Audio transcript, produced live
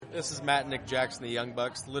This is Matt and Nick Jackson, the Young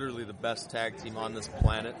Bucks, literally the best tag team on this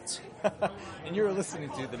planet. And you're listening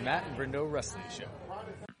to the Matt and Brendo Wrestling Show.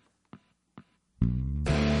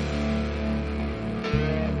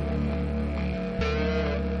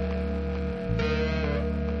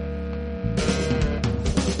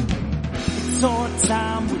 It's our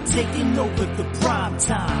time, we're taking over the prime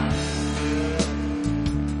time.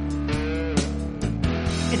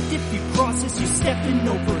 And if you cross us, you're stepping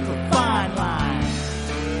over the fine line.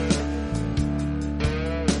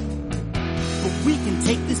 But we can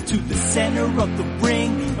take this to the center of the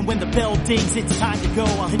ring. And when the bell dings, it's time to go.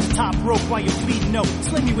 I'll hit the top rope while you're bleeding out.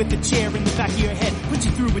 Slam you with a chair in the back of your head. Put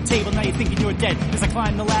you through a table, now you're thinking you're dead. As I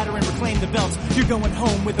climb the ladder and reclaim the belts, you're going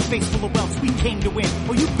home with a face full of welts. We came to win.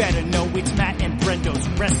 Oh, you better know it's Matt and Brendo's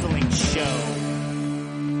Wrestling Show.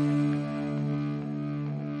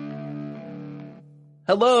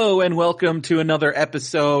 Hello and welcome to another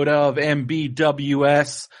episode of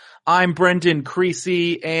MBWS. I'm Brendan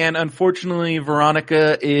Creasy, and unfortunately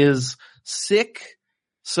Veronica is sick,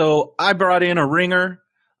 so I brought in a ringer.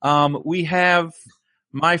 We have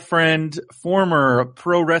my friend, former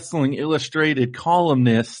Pro Wrestling Illustrated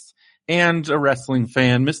columnist and a wrestling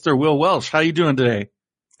fan, Mr. Will Welsh. How you doing today?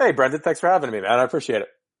 Hey, Brendan, thanks for having me, man. I appreciate it.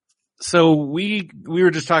 So we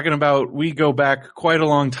were just talking about, we go back quite a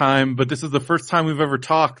long time, but this is the first time we've ever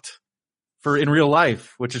talked in real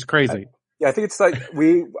life, which is crazy. Yeah, I think it's like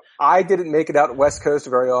I didn't make it out West Coast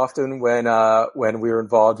very often when we were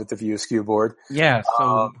involved with the View Skew board. Yeah.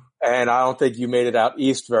 So, and I don't think you made it out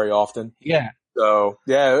East very often. Yeah. So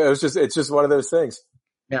yeah, it's just one of those things.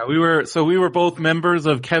 Yeah, we were both members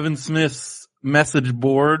of Kevin Smith's message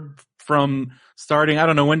board from starting, I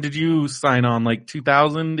don't know, when did you sign on? Like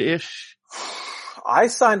 2000-ish? I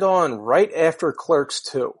signed on right after Clerks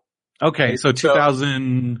 2. Okay, so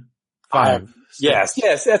 2005. Yes,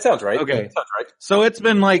 that sounds right. Okay. That sounds right. So it's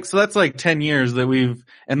been so that's like 10 years that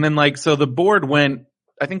and then so the board went,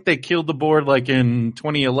 I think they killed the board like in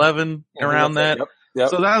 2011, around that. Yep.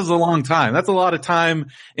 So that was a long time. That's a lot of time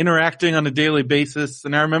interacting on a daily basis.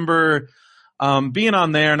 And I remember, being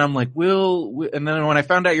on there and I'm like, and then when I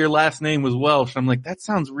found out your last name was Welsh, I'm like, that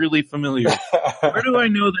sounds really familiar. Where do I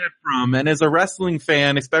know that from? And as a wrestling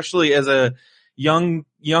fan, especially as a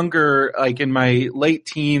younger, like in my late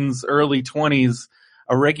teens, early 20s,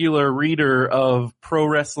 a regular reader of Pro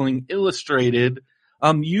Wrestling Illustrated,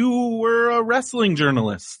 you were a wrestling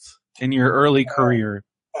journalist in your early career.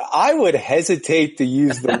 I would hesitate to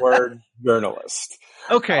use the word journalist.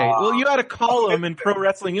 Okay, well, you had a column in Pro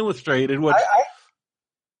Wrestling Illustrated, which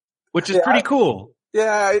is pretty cool.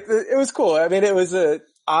 Yeah, it was cool. I mean, it was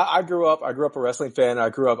I grew up a wrestling fan.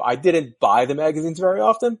 I didn't buy the magazines very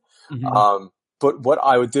often. Mm-hmm. But what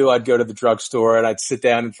I would do, I'd go to the drugstore and I'd sit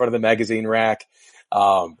down in front of the magazine rack,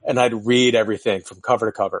 and I'd read everything from cover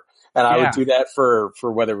to cover. And I would do that for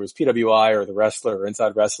whether it was PWI or The Wrestler or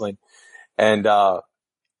Inside Wrestling. And, I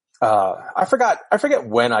forget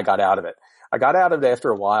when I got out of it. I got out of it after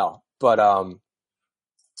a while, but,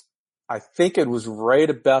 I think it was right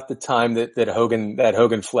about the time that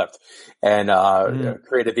Hogan flipped and,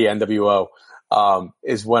 created the NWO.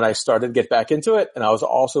 Is when I started to get back into it. And I was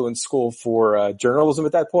also in school for, journalism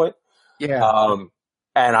at that point. Yeah.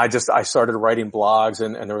 And I started writing blogs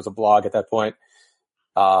and there was a blog at that point,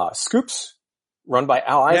 Scoops, run by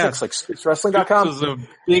Al Isaacs, like scoopswrestling.com. Scoops was a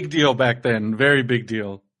big deal back then. Very big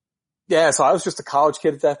deal. Yeah. So I was just a college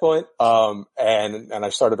kid at that point. And I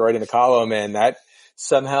started writing a column and that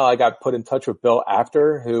somehow I got put in touch with Bill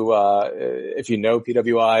Apter, who, if you know,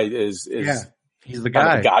 PWI is he's the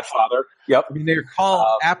guy. The Godfather. Yep. I mean, they're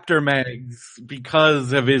called Apter mags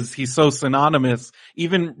because of he's so synonymous.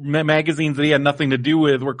 Even magazines that he had nothing to do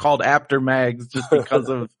with were called Apter mags just because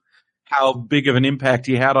of how big of an impact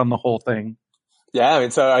he had on the whole thing. Yeah. I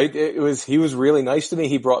mean, so he was really nice to me.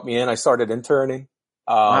 He brought me in. I started interning.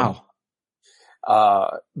 Wow.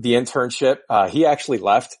 The internship, he actually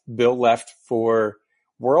left. Bill left for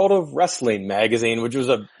World of Wrestling magazine, which was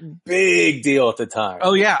a big deal at the time.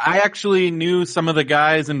 Oh yeah, I actually knew some of the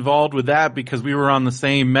guys involved with that because we were on the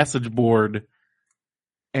same message board.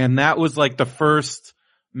 And that was like the first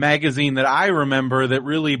magazine that I remember that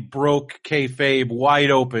really broke kayfabe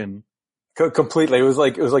wide open. Completely. It was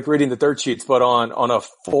like reading the dirt sheets, but on a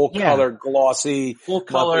full color, glossy, full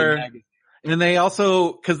color. And they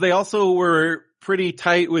also were pretty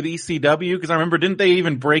tight with ECW because I remember, didn't they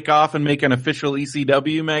even break off and make an official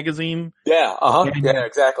ECW magazine? Yeah. Yeah,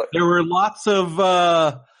 exactly. There were lots of,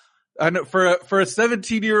 I know for a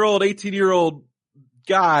 17-year-old, 18-year-old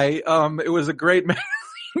guy, it was a great magazine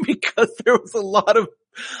because there was a lot of,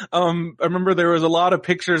 I remember there was a lot of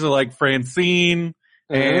pictures of like Francine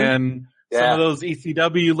and some of those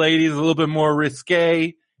ECW ladies a little bit more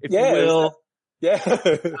risque, if you will.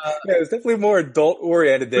 It was definitely more adult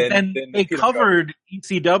oriented than they covered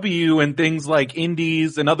ECW and things like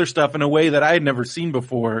indies and other stuff in a way that I had never seen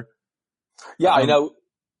before. Yeah, I know.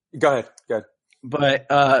 Go ahead. But,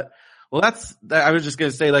 well, I was just going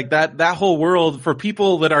to say, like, that whole world for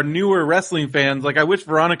people that are newer wrestling fans, like, I wish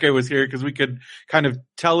Veronica was here because we could kind of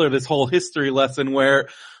tell her this whole history lesson where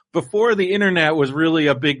before the internet was really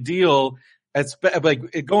a big deal,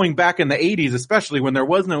 like going back in the 80s, especially when there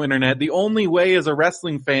was no internet, the only way as a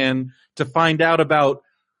wrestling fan to find out about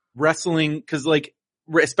wrestling, cause like,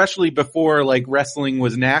 especially before like wrestling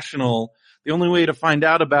was national, the only way to find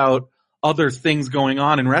out about other things going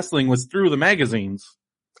on in wrestling was through the magazines.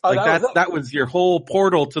 That was your whole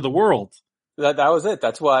portal to the world. That was it.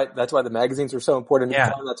 That's why the magazines were so important.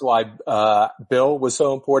 Yeah. That's why, Bill was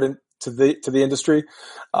so important to the industry.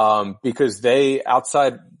 Because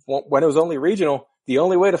when it was only regional, the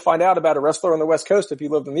only way to find out about a wrestler on the West Coast, if you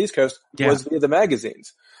lived on the East Coast, was via the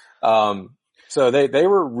magazines. So they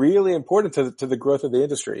were really important to the growth of the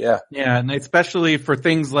industry. Yeah. Yeah. And especially for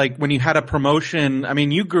things like when you had a promotion. I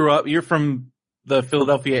mean, you're from the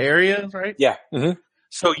Philadelphia area, right? Yeah. Mm-hmm.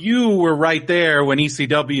 So you were right there when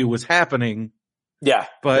ECW was happening. Yeah.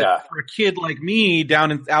 But for a kid like me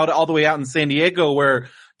all the way out in San Diego where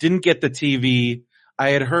didn't get the TV, I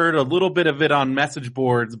had heard a little bit of it on message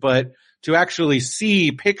boards, but to actually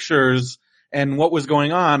see pictures and what was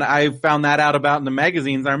going on, I found that out about in the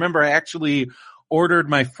magazines. I remember I actually ordered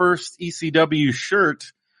my first ECW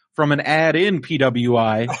shirt from an ad in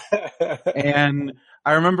PWI. And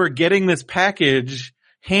I remember getting this package,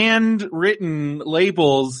 handwritten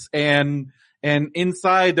labels, and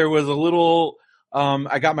inside there was a little,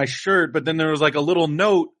 I got my shirt, but then there was like a little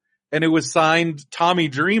note and it was signed Tommy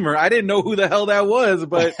Dreamer. I didn't know who the hell that was,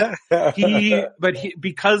 but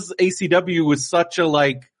because ACW was such a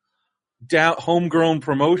like homegrown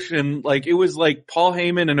promotion, like it was like Paul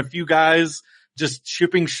Heyman and a few guys just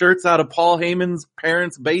shipping shirts out of Paul Heyman's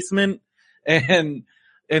parents' basement. And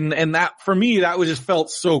that, for me, that was just felt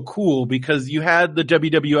so cool because you had the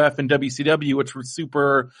WWF and WCW, which were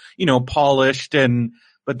super, polished,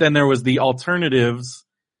 but then there was the alternatives,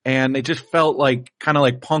 and it just felt like kind of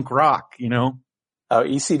like punk rock,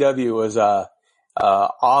 ECW was,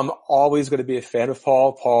 I'm always going to be a fan of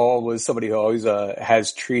Paul. Paul was somebody who always,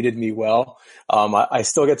 has treated me well. I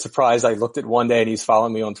still get surprised. I looked at one day and he's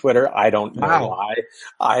following me on Twitter. I don't know why.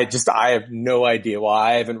 I have no idea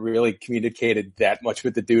why. I haven't really communicated that much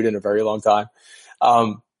with the dude in a very long time.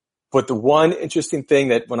 But the one interesting thing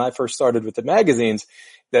that when I first started with the magazines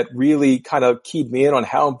that really kind of keyed me in on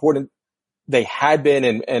how important they had been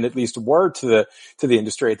and at least were to the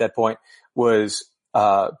industry at that point was,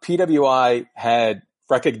 PWI had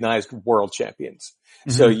recognized world champions.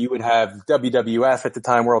 Mm-hmm. So you would have WWF at the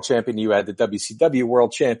time world champion. You had the WCW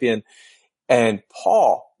world champion, and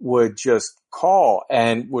Paul would just call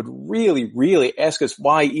and would really, really ask us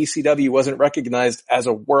why ECW wasn't recognized as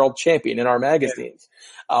a world champion in our magazines.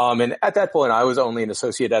 And at that point I was only an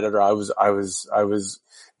associate editor. I was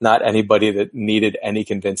not anybody that needed any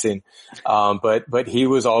convincing. But he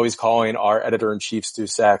was always calling our editor-in-chief, Stu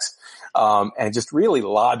Sachs, and just really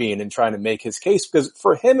lobbying and trying to make his case because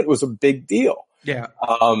for him it was a big deal. Yeah.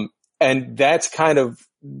 And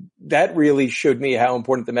that really showed me how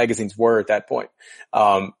important the magazines were at that point.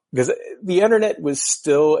 Because the internet was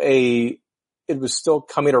still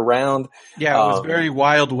coming around. Yeah, it was very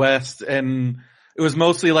Wild West, and it was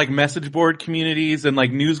mostly like message board communities and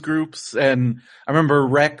like news groups. And I remember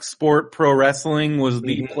Rec Sport Pro Wrestling was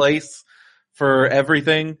the place for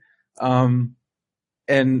everything. And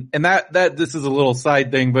that this is a little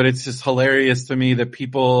side thing, but it's just hilarious to me that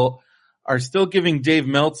people are still giving Dave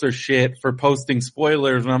Meltzer shit for posting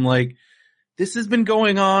spoilers. And I'm like, this has been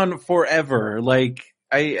going on forever. Like,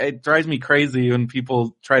 it drives me crazy when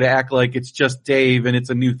people try to act like it's just Dave and it's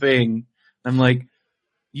a new thing. I'm like,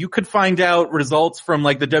 you could find out results from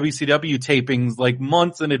like the WCW tapings like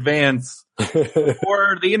months in advance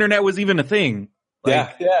before the internet was even a thing.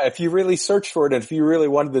 Like, yeah. If you really searched for it and if you really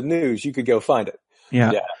wanted the news, you could go find it.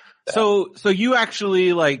 Yeah. So you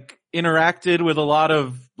actually like interacted with a lot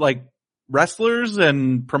of like wrestlers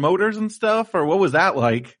and promoters and stuff, or what was that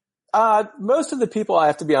like? Most of the people, I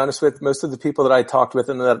have to be honest with, most of the people that I talked with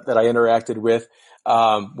and that I interacted with,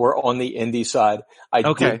 were on the indie side. I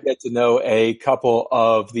did get to know a couple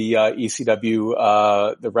of the,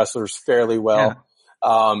 ECW, the wrestlers fairly well.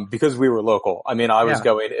 Because we were local. I mean, I was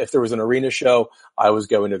going, if there was an arena show, I was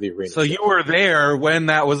going to the arena show. So you were there when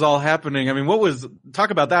that was all happening. I mean,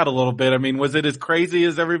 talk about that a little bit. I mean, was it as crazy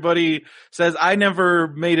as everybody says? I never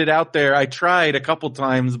made it out there. I tried a couple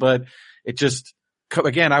times, but it just,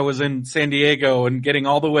 again, I was in San Diego, and getting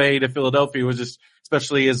all the way to Philadelphia was just,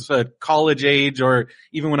 especially as a college age or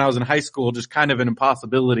even when I was in high school, just kind of an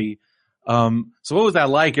impossibility. So what was that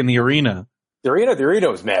like in the arena? The arena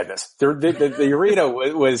was madness. The arena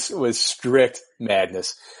was strict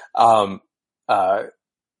madness. From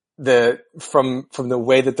the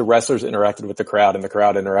way that the wrestlers interacted with the crowd and the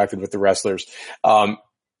crowd interacted with the wrestlers,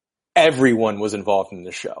 everyone was involved in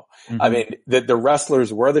the show. Mm-hmm. I mean, the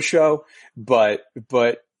wrestlers were the show, but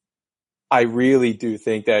I really do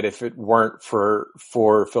think that if it weren't for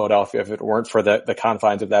Philadelphia, if it weren't for the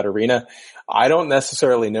confines of that arena, I don't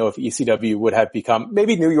necessarily know if ECW would have become,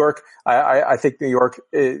 maybe New York. I think New York,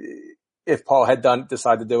 if Paul had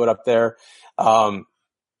decided to do it up there,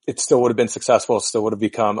 it still would have been successful. It still would have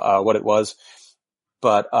become, what it was.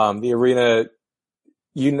 But, the arena,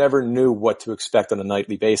 you never knew what to expect on a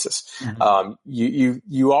nightly basis. Mm-hmm.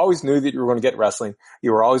 You always knew that you were going to get wrestling.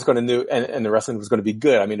 You were always going to know, and the wrestling was going to be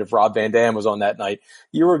good. I mean, if Rob Van Dam was on that night,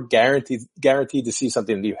 you were guaranteed to see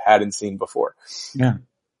something that you hadn't seen before. Yeah.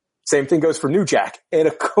 Same thing goes for New Jack in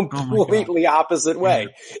a completely opposite way.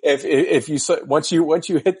 Yeah. If you once you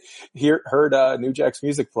heard New Jack's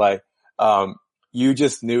music play, you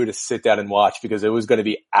just knew to sit down and watch because it was going to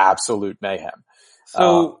be absolute mayhem.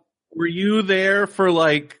 So, were you there for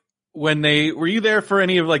were you there for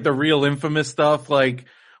any of the real infamous stuff, like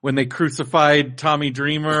when they crucified Tommy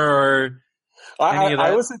Dreamer or any of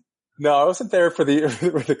that? I wasn't there for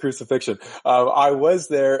the crucifixion. I was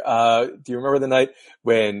there, do you remember the night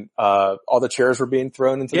when, all the chairs were being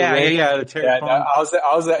thrown into the ring? Yeah, the chairs.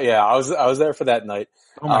 Yeah, I was there for that night.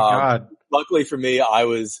 Oh my God. Luckily for me, I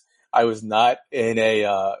was not in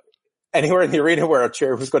anywhere in the arena where a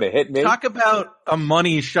chair was going to hit me. Talk about a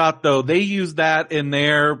money shot though. They used that in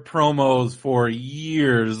their promos for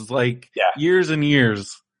years, years and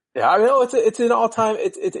years. Yeah, I mean, it's an all-time,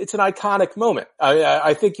 it's an iconic moment.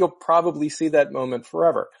 I think you'll probably see that moment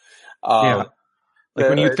forever.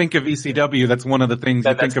 When you think of ECW, that's one of the things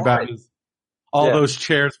you think about is all those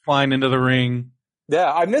chairs flying into the ring.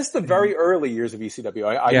 Yeah, I missed the very early years of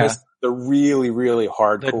ECW. I missed the really, really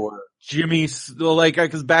hardcore.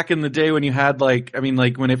 Cause back in the day when you had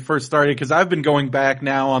when it first started, cause I've been going back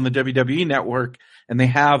now on the WWE network and they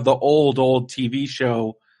have the old TV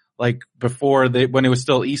show, before when it was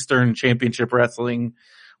still Eastern Championship Wrestling,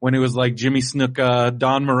 when it was Jimmy Snuka,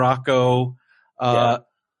 Don Morocco,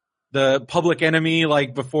 the Public Enemy,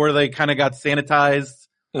 before they kind of got sanitized,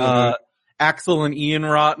 Axel and Ian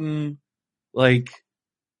Rotten,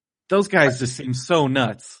 those guys just seem so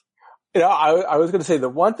nuts. You know, I was going to say the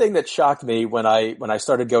one thing that shocked me when I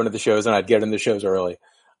started going to the shows, and I'd get in the shows early,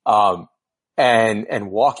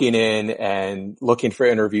 and walking in and looking for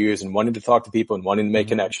interviews and wanting to talk to people and wanting to make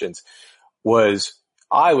connections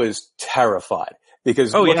I was terrified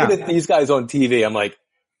because looking at these guys on TV, I'm like,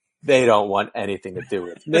 they don't want anything to do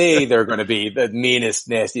with me. They're going to be the meanest,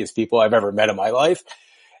 nastiest people I've ever met in my life.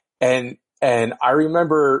 And I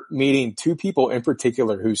remember meeting two people in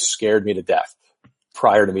particular who scared me to death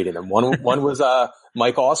prior to meeting them. One was,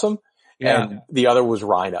 Mike Awesome and the other was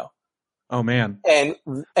Rhino. Oh man. And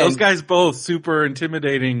those guys both super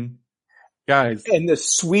intimidating guys. And the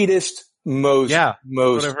sweetest, most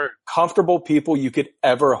comfortable people you could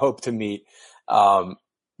ever hope to meet.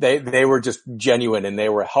 They were just genuine and they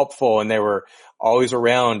were helpful and they were always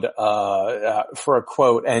around, for a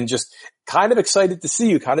quote and just kind of excited to see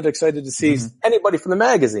you, kind of excited to see anybody from the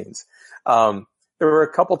magazines. There were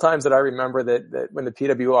a couple times that I remember that when the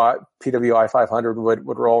PWI 500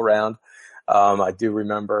 would roll around. I do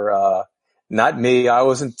remember, not me. I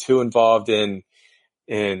wasn't too involved in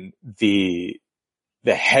the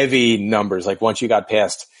heavy numbers. Like once you got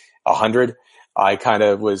past 100, I kind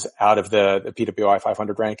of was out of the PWI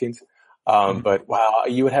 500 rankings. But wow,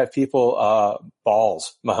 you would have people,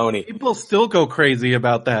 Balls, Mahoney. People still go crazy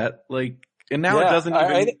about that. And now it doesn't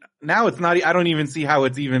even, now it's not, I don't even see how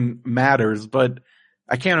it even matters, but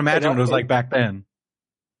I can't imagine what it was like back then.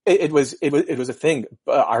 It was a thing.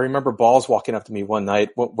 I remember Balls walking up to me one night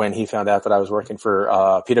when he found out that I was working for,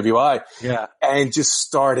 PWI. Yeah. And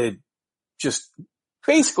just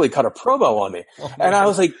basically cut a promo on me. Oh, and I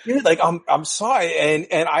was like, dude, I'm sorry.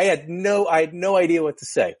 And I had no idea what to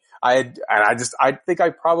say. I think I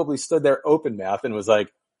probably stood there open mouth and was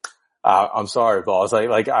like, I'm sorry, Balls.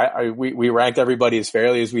 We ranked everybody as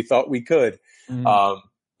fairly as we thought we could.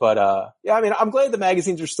 But I mean, I'm glad the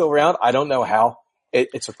magazines are still around. I don't know how.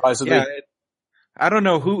 It surprises me. I don't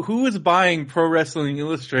know who is buying Pro Wrestling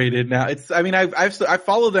Illustrated now. I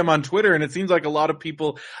follow them on Twitter and it seems like a lot of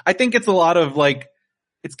people, I think it's a lot of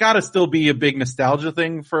it's gotta still be a big nostalgia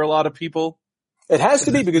thing for a lot of people. It has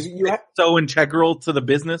to be because it's so integral to the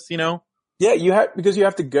business, you know? Yeah, because you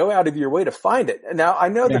have to go out of your way to find it. Now, I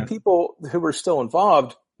know the people who were still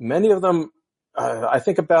involved, many of them, I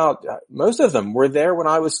think about most of them were there when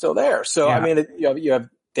I was still there. So, I mean, you have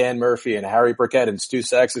Dan Murphy and Harry Burkett and Stu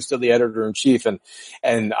Sachs is still the editor-in-chief.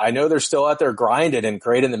 And I know they're still out there grinding and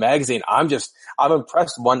creating the magazine. I'm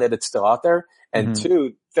impressed, one, that it's still out there, and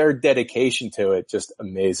two, their dedication to it just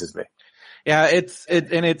amazes me. Yeah,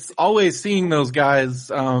 it's always seeing those guys,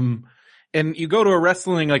 and you go to a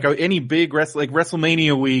wrestling, like any big wrestling, like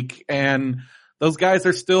WrestleMania week, and those guys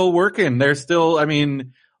are still working. They're still, I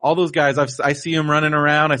mean, all those guys, I see them running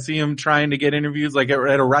around. I see them trying to get interviews, like at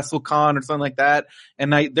a WrestleCon or something like that.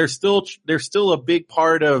 And they're still a big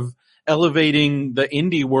part of elevating the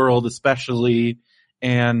indie world, especially.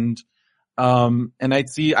 And I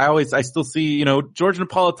still see, George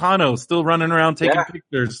Napolitano still running around taking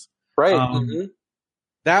pictures. Right.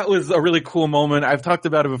 That was a really cool moment. I've talked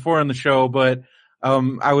about it before on the show, but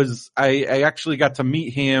I actually got to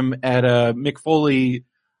meet him at Mick Foley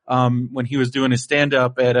when he was doing his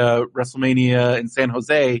stand-up at WrestleMania in San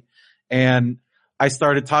Jose, and I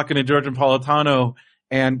started talking to George Napolitano,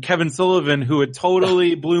 and Kevin Sullivan, who had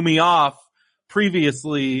totally blew me off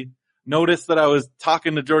previously, noticed that I was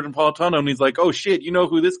talking to George Napolitano, and he's like, "Oh shit, you know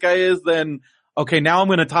who this guy is? Then okay, now I'm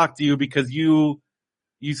going to talk to you because you're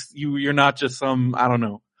not just some, I don't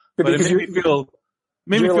know." But it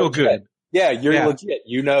made me feel good. Yeah, you're legit.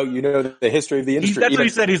 You know the history of the industry. That's what he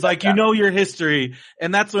said. He's like, you know your history.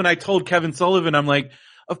 And that's when I told Kevin Sullivan, I'm like,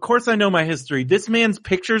 of course I know my history. This man's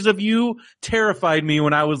pictures of you terrified me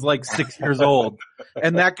when I was like 6 years old.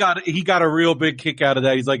 And he got a real big kick out of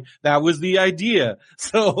that. He's like, that was the idea.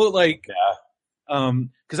 So like,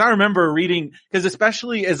 cause I remember reading, cause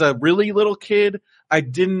especially as a really little kid,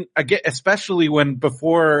 especially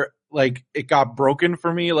before like it got broken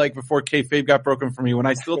for me, like before kayfabe got broken for me, when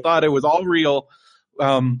I still thought it was all real,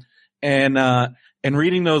 and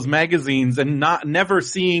reading those magazines and never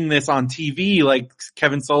seeing this on TV, like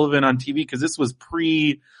Kevin Sullivan on TV, cause this was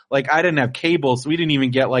like I didn't have cable, so we didn't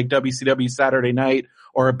even get like WCW Saturday Night,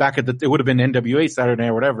 or it would have been NWA Saturday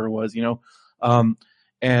Night or whatever it was,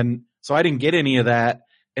 and so I didn't get any of that.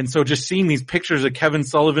 And so just seeing these pictures of Kevin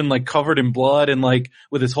Sullivan, like covered in blood and like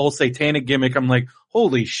with his whole satanic gimmick, I'm like,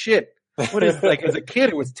 holy shit. What is, like, as a kid,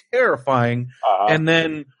 it was terrifying. And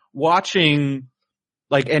then watching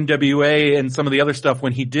like NWA and some of the other stuff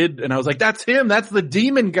when he did, and I was like, that's him. That's the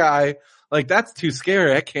demon guy. Like, that's too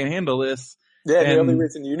scary. I can't handle this. Yeah. The only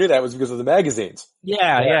reason you knew that was because of the magazines.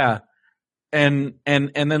 Yeah. And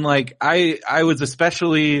then like, I was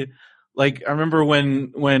especially, like, I remember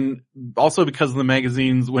when also because of the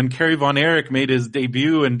magazines, when Kerry Von Erich made his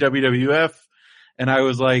debut in WWF, and I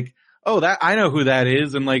was like, oh, I know who that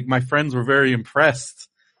is. And like, my friends were very impressed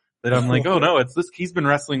that I'm like, oh no, it's this, he's been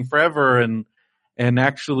wrestling forever. And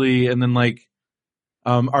then like,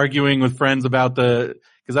 arguing with friends about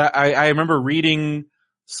cause I remember reading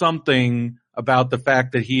something about the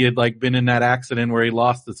fact that he had like been in that accident where he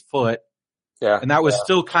lost his foot. Yeah. And that was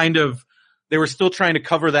still they were still trying to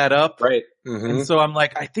cover that up. Right. Mm-hmm. And so I'm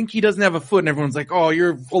like, I think he doesn't have a foot. And everyone's like, oh,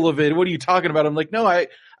 you're full of it. What are you talking about? I'm like, no, I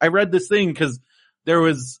read this thing because there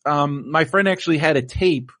was, my friend actually had a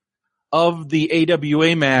tape of the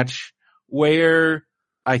AWA match where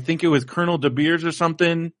I think it was Colonel De Beers or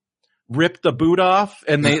something ripped the boot off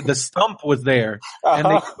and the stump was there and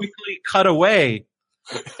they quickly cut away.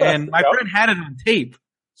 And my friend had it on tape.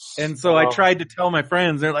 And so I tried to tell my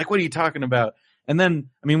friends, they're like, what are you talking about? And then,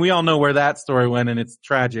 I mean, we all know where that story went, and it's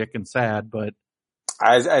tragic and sad, but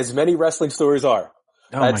as many wrestling stories are.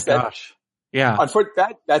 Oh my gosh. Yeah.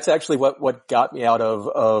 Unfortunately, that's actually what got me out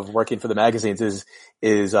of working for the magazines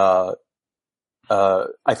is I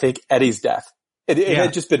think Eddie's death. It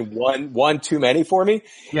had just been one too many for me.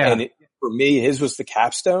 Yeah. And for me, his was the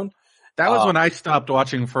capstone. That was when I stopped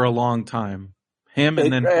watching for a long time.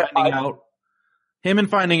 Finding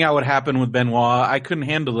out what happened with Benoit, I couldn't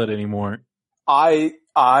handle it anymore. I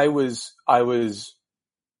was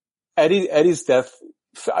Eddie's death.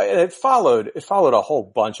 It followed a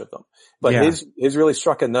whole bunch of them, but his really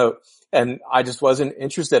struck a note, and I just wasn't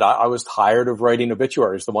interested. I was tired of writing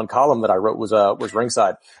obituaries. The one column that I wrote was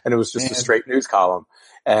Ringside, and it was just a straight news column.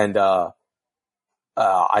 And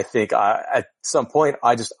I think at some point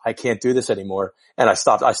I can't do this anymore, and I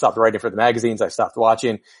stopped writing for the magazines. I stopped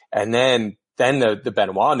watching, and then the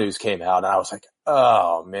Benoit news came out, and I was like,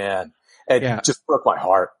 oh man. It just broke my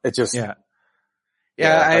heart. It just, time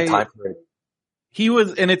period. He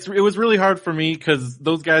was, and it was really hard for me because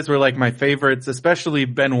those guys were like my favorites, especially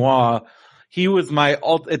Benoit. He was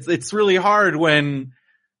it's really hard when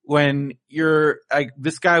you're like,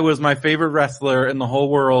 this guy was my favorite wrestler in the whole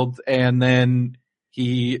world, and then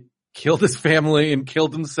he killed his family and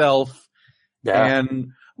killed himself. Yeah.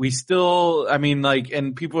 And we still, I mean, like,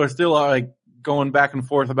 and people are still like going back and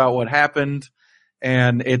forth about what happened,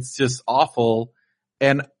 and it's just awful.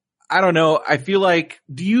 And I don't know, I feel like,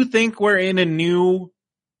 do you think we're in a new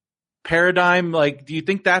paradigm? Like, do you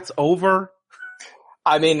think that's over?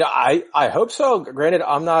 I mean, I hope so. Granted,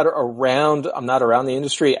 I'm not around the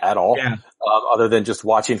industry at all, Yeah. Other than just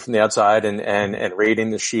watching from the outside and reading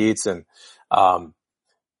the sheets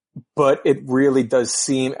but it really does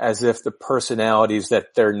seem as if the personalities that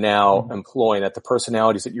they're now employing, that the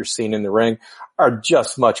personalities that you're seeing in the ring are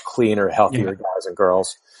just much cleaner, healthier guys and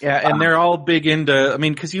girls. Yeah. And they're all big into, I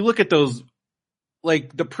mean, cause you look at those,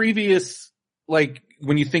 like the previous, like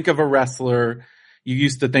when you think of a wrestler, you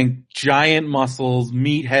used to think giant muscles,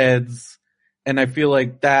 meatheads, and I feel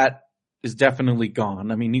like that is definitely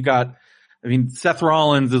gone. I mean, Seth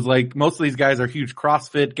Rollins is like, most of these guys are huge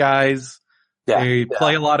CrossFit guys. They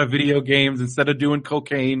play a lot of video games instead of doing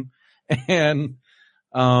cocaine, and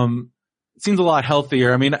it seems a lot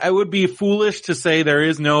healthier. I mean, I would be foolish to say there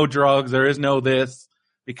is no drugs, there is no this,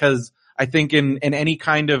 because I think in any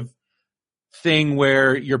kind of thing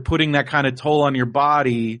where you're putting that kind of toll on your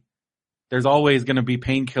body, there's always going to be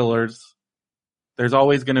painkillers. There's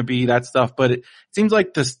always going to be that stuff. But it seems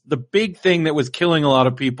like the big thing that was killing a lot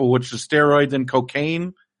of people, which is steroids and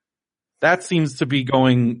cocaine, that seems to be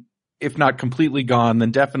going, if not completely gone,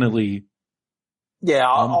 then definitely. Yeah,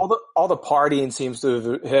 all the partying seems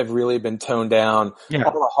to have really been toned down. Yeah.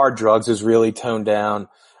 All the hard drugs is really toned down.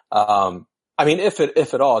 I mean, if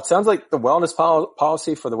at all, it sounds like the wellness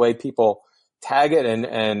policy, for the way people tag it,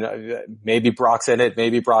 and maybe Brock's in it,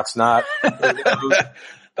 maybe Brock's not. The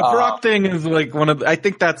Brock thing is like I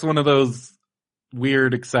think that's one of those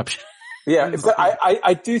weird exceptions. Yeah, but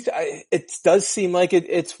I do. It does seem like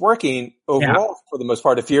it's working overall for the most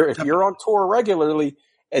part. If you're on tour regularly,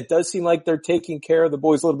 it does seem like they're taking care of the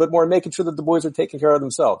boys a little bit more and making sure that the boys are taking care of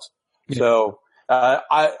themselves. Yeah. So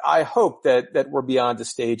I hope that we're beyond a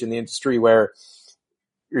stage in the industry where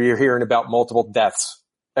you're hearing about multiple deaths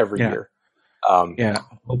every year.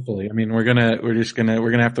 Hopefully. I mean, we're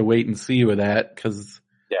gonna have to wait and see with that, because.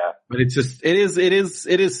 Yeah. But it's just, it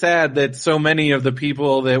is sad that so many of the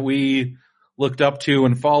people that we looked up to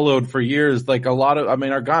and followed for years, like a lot of, I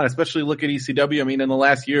mean, are gone, especially look at ECW. I mean, in the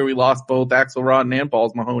last year, we lost both Axl Rotten and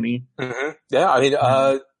Balls Mahoney. Mm-hmm. Yeah. I mean,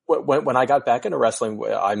 when I got back into wrestling,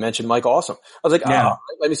 I mentioned Mike Awesome. I was like,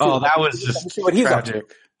 let me see. Oh, that was just what he's tragic. Up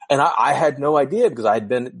to. And I had no idea, because I had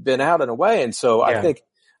been out and away. And so I think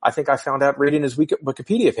I found out reading his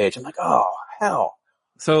Wikipedia page. I'm like, oh, hell.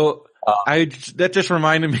 So that just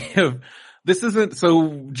reminded me of, this isn't,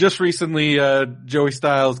 so just recently, Joey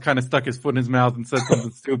Styles kind of stuck his foot in his mouth and said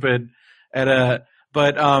something stupid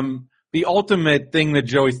but the ultimate thing that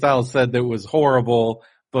Joey Styles said that was horrible,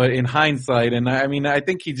 but in hindsight, and I mean, I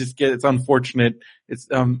think it's unfortunate.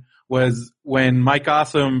 Was when Mike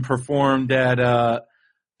Awesome performed at,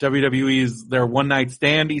 WWE's, their One Night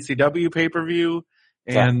Stand ECW pay-per-view.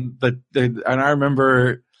 And and I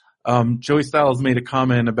remember, Joey Styles made a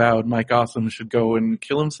comment about Mike Awesome should go and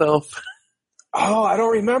kill himself. Oh, I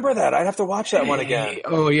don't remember that. I'd have to watch that one again.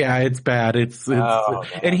 Oh yeah, it's bad.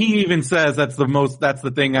 And he even says that's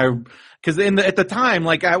the thing cause at the time,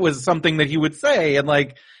 like, that was something that he would say, and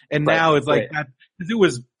now it's like that, cause it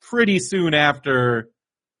was pretty soon after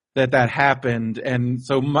that happened. And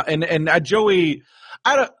so, Joey,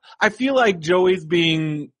 I feel like Joey's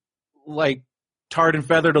being like tarred and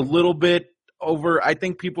feathered a little bit over. I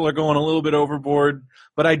think people are going a little bit overboard,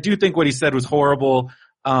 but I do think what he said was horrible.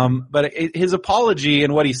 But his apology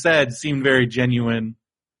and what he said seemed very genuine.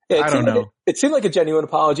 Yeah, I don't know. It seemed like a genuine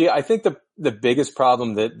apology. I think the biggest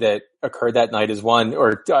problem that occurred that night is one,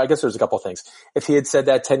 or I guess there's a couple of things. If he had said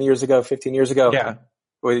that 10 years ago, 15 years ago,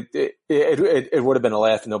 it would have been a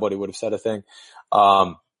laugh and nobody would have said a thing.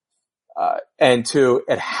 And two,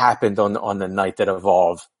 it happened on the night that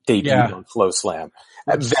Evolve debuted on Flow Slam.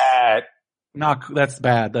 That's bad.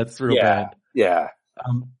 That's real bad. Yeah.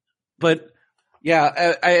 But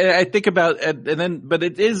yeah, I think about it, and then, but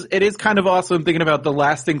it is kind of awesome thinking about the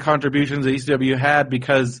lasting contributions that ECW had,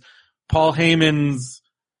 because Paul Heyman's,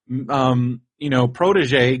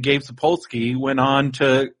 protege, Gabe Sapolsky, went on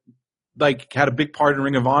to, had a big part in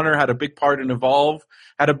Ring of Honor, had a big part in Evolve,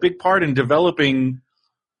 had a big part in developing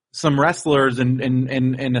some wrestlers and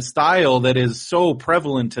a style that is so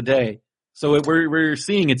prevalent today. So we're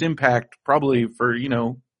seeing its impact probably for,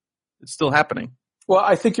 it's still happening. Well,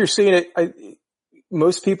 I think you're seeing it.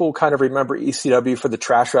 Most people kind of remember ECW for the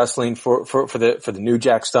trash wrestling, for the New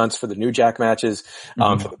Jack stunts, for the New Jack matches,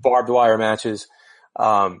 for the barbed wire matches.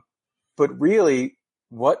 But really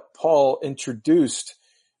what Paul introduced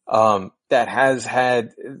that has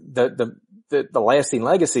had the lasting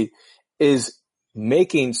legacy is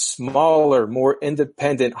making smaller, more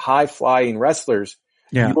independent, high-flying wrestlers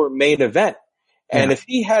your main event. And if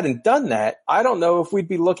he hadn't done that, I don't know if we'd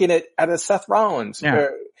be looking at a Seth Rollins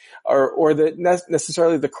or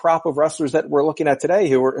necessarily the crop of wrestlers that we're looking at today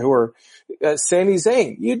who are Sami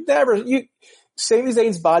Zayn. Sami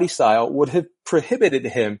Zayn's body style would have prohibited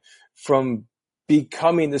him from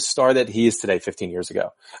becoming the star that he is today 15 years ago.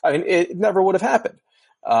 I mean, it never would have happened.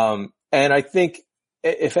 And I think,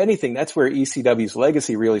 if anything, that's where ECW's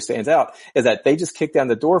legacy really stands out, is that they just kick down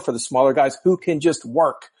the door for the smaller guys who can just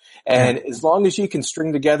work. And as long as you can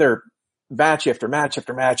string together match after match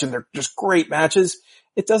after match, and they're just great matches,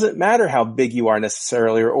 it doesn't matter how big you are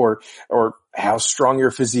necessarily or how strong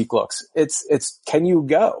your physique looks. It's can you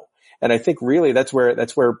go? And I think really that's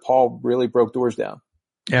where Paul really broke doors down.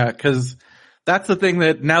 Yeah, because that's the thing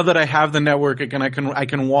that now that I have the network, I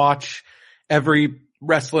can watch every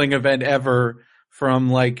wrestling event ever from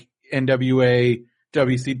like NWA,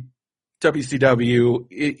 WCW,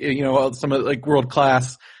 some of like World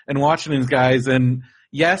Class, and watching these guys. And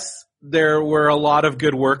yes, there were a lot of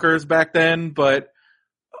good workers back then, but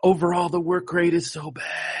overall the work rate is so bad.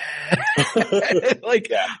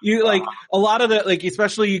 A lot of the, like,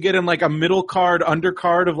 especially you get in like a middle card,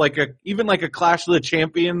 undercard of like even like a Clash of the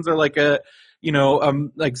Champions or like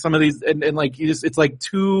like some of these, and like it's like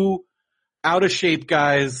two out of shape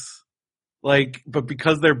guys, like, but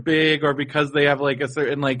because they're big or because they have like a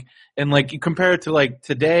certain and you compare it to like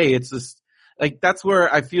today, it's just like, that's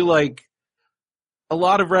where I feel like a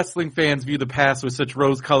lot of wrestling fans view the past with such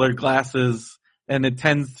rose-colored glasses, and it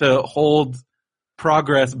tends to hold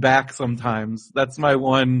progress back sometimes. That's my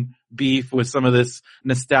one beef with some of this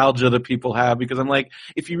nostalgia that people have, because I'm like,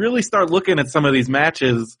 if you really start looking at some of these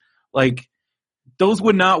matches, like, those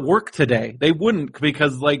would not work today. They wouldn't,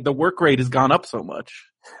 because like the work rate has gone up so much.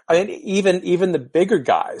 I mean, even the bigger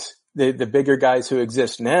guys, the bigger guys who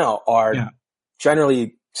exist now are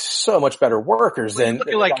generally so much better workers than look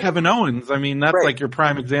at like Kevin Owens. I mean, that's like your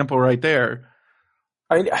prime example right there.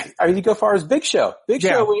 I mean, you go far as Big Show. Big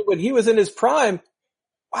Show, when he was in his prime,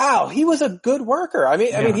 wow, he was a good worker. I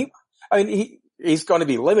mean, he's going to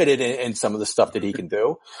be limited in some of the stuff that he can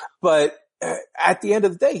do, but at the end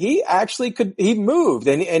of the day, he actually he moved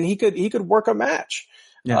and he could work a match.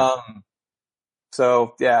 Yeah.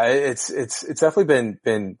 So yeah, it's definitely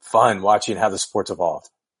been fun watching how the sport's evolved.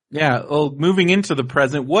 Yeah. Well, moving into the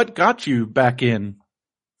present, what got you back in?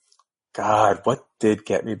 God, what did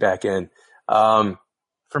get me back in? For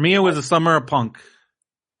me, it was a Summer of Punk.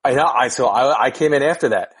 I know. I came in after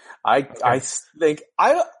that. I think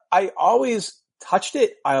I always touched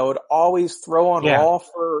it. I would always throw on Raw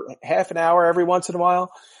for half an hour every once in a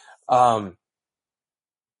while.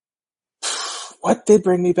 What did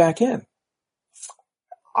bring me back in?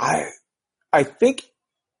 I think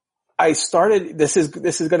I started, this is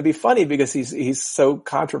going to be funny because he's so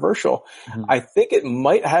controversial. Mm-hmm. I think it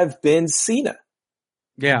might have been Cena.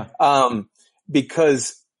 Yeah.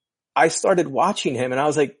 Because I started watching him and I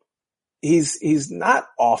was like, he's not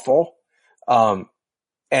awful.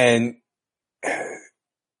 And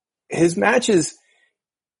his matches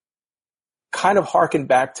kind of harken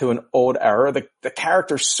back to an old era. The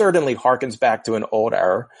character certainly harkens back to an old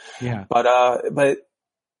era. Yeah. But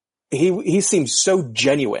he seems so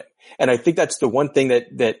genuine. And I think that's the one thing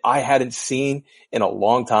that I hadn't seen in a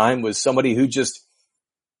long time, was somebody who just,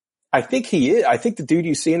 I think the dude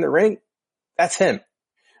you see in the ring, that's him.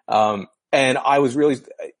 And I was really,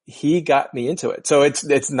 he got me into it. So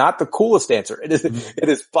it's not the coolest answer. It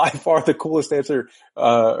is by far the coolest answer,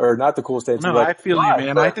 or not the coolest answer. No, I feel you,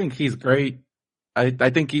 man. I think he's great. I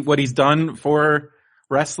think what he's done for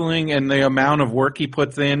wrestling and the amount of work he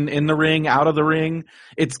puts in the ring, out of the ring,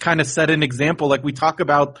 it's kind of set an example. Like, we talk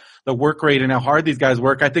about the work rate and how hard these guys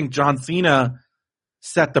work. I think John Cena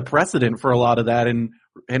set the precedent for a lot of that. And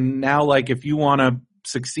now, like, if you want to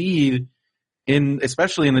succeed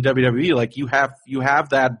especially in the WWE, like, you have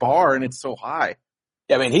that bar and it's so high.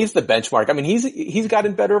 Yeah, I mean, he's the benchmark. I mean, he's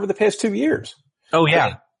gotten better over the past 2 years. Oh yeah. I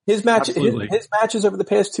mean, his matches over the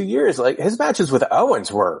past 2 years, like his matches with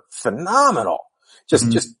Owens were phenomenal.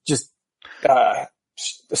 That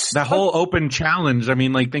whole open challenge. I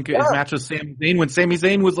mean, like, think of his match with Sami Zayn. When Sami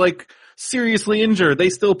Zayn was like seriously injured, they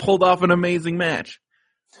still pulled off an amazing match.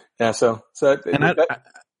 Yeah. So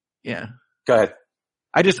yeah. Go ahead.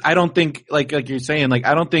 I don't think, like you're saying, like,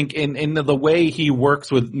 I don't think in the way he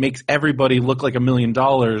works makes everybody look like $1 million.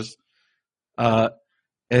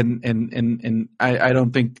 And I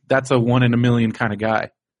don't think that's a 1 in a million kind of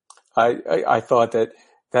guy. I thought that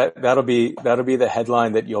That'll be the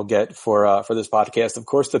headline that you'll get for this podcast. Of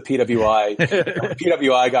course, the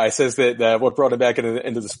PWI guy says that what brought him back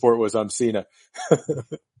into the sport was Cena.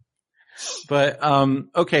 But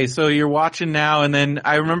okay, so you're watching now, and then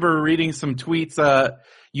I remember reading some tweets.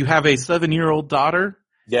 You have a 7-year-old daughter.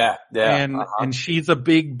 Yeah, and she's a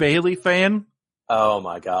big Bayley fan. Oh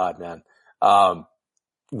my God, man.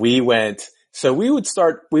 We would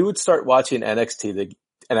start watching NXT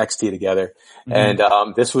together. Mm-hmm. And,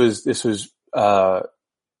 this was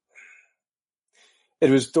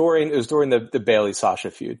during the Bayley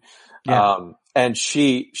Sasha feud. Yeah. And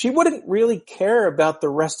she wouldn't really care about the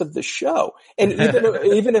rest of the show. And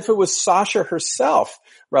even if it was Sasha herself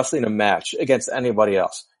wrestling a match against anybody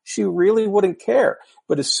else, she really wouldn't care.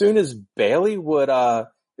 But as soon as Bayley's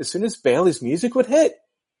music would hit,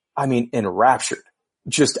 I mean, enraptured,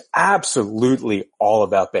 just absolutely all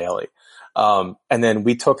about Bayley. And then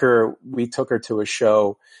we took her to a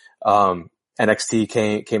show.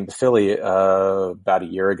 NXT came to Philly, about a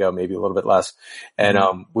year ago, maybe a little bit less. And,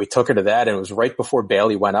 we took her to that, and it was right before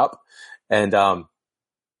Bayley went up. And,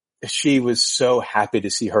 she was so happy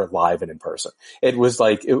to see her live and in person. It was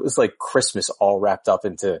like Christmas all wrapped up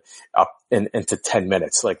into 10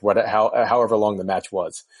 minutes, like however long the match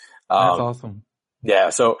was. That's awesome.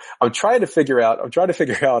 Yeah. So I'm trying to figure out,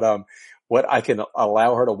 what I can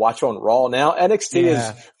allow her to watch on Raw now. NXT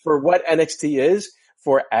is for what NXT is,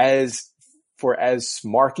 for as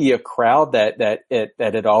smarky a crowd that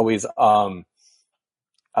it always, I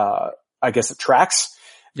guess attracts.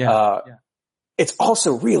 Yeah. It's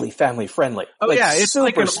also really family friendly. Oh yeah, it's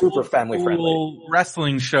super, like super family friendly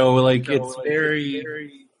wrestling show. Like it's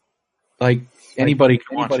very like anybody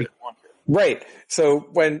can watch it. Right. So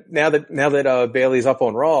now that Bayley's up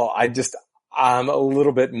on Raw, I'm a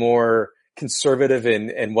little bit more conservative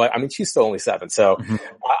in what, I mean, she's still only 7. So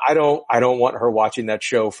I don't want her watching that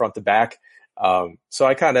show front to back. So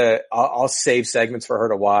I'll save segments for her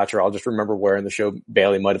to watch, or I'll just remember where in the show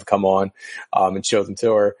Bayley might have come on, and show them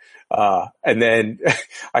to her. And then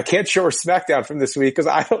I can't show her SmackDown from this week because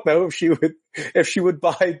I don't know if she would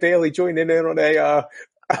buy Bayley joining in on a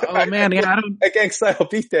gang style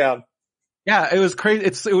beatdown. Yeah, it was crazy.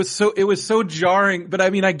 It was so jarring, but I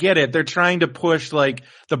mean, I get it. They're trying to push like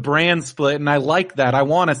the brand split, and I like that. I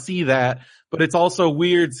want to see that, but it's also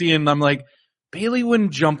weird seeing them like, Bayley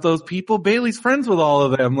wouldn't jump those people. Bayley's friends with all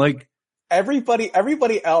of them. Like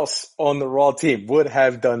everybody else on the Raw team would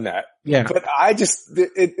have done that. Yeah. But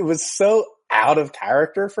it was so out of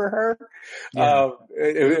character for her. Yeah.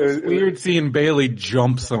 It was weird seeing Bayley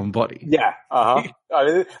jump somebody. Yeah.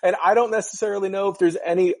 And I don't necessarily know if there's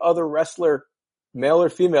any other wrestler, male or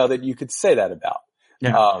female, that you could say that about.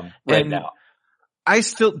 Yeah. Right now.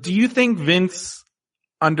 Do you think Vince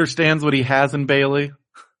understands what he has in Bayley?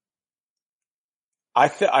 I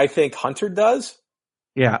think Hunter does.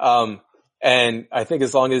 Yeah. And I think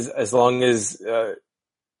as long as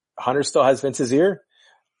Hunter still has Vince's ear,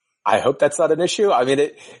 I hope that's not an issue. I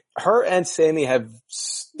mean, her and Sammy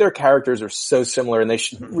their characters are so similar, and they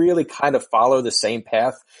should really kind of follow the same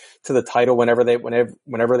path to the title whenever they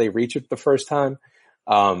reach it the first time.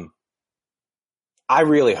 I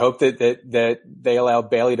really hope that they allow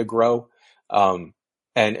Bayley to grow.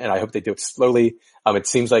 And I hope they do it slowly. It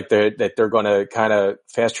seems like they're going to kind of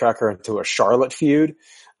fast track her into a Charlotte feud.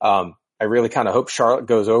 I really kind of hope Charlotte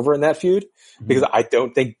goes over in that feud, because I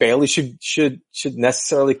don't think Bayley should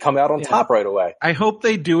necessarily come out on top right away. I hope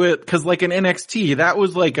they do it, because like in NXT, that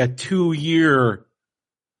was like a 2-year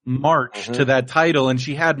march to that title, and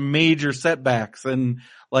she had major setbacks, and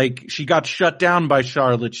like she got shut down by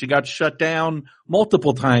Charlotte. She got shut down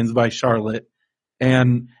multiple times by Charlotte.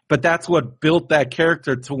 But that's what built that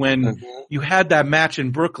character to when you had that match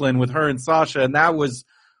in Brooklyn with her and Sasha, and that was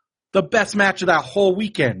the best match of that whole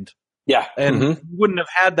weekend. Yeah. And you wouldn't have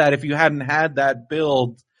had that if you hadn't had that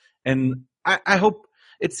build. And I hope,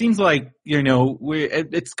 it seems like,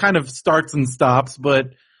 it's kind of starts and stops, but,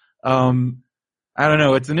 I don't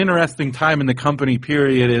know. It's an interesting time in the company,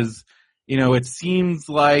 period. It seems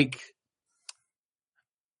like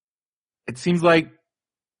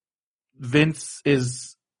Vince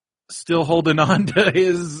is still holding on to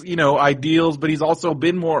his, ideals, but he's also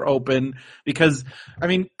been more open, because, I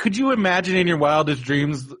mean, could you imagine in your wildest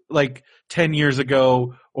dreams, like 10 years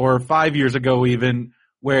ago or 5 years ago even,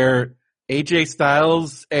 where AJ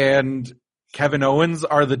Styles and Kevin Owens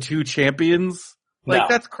are the 2 champions? Like,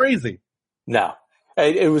 that's crazy. No.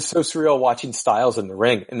 It was so surreal watching Styles in the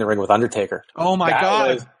ring with Undertaker. Oh my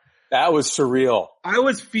God. That was surreal. I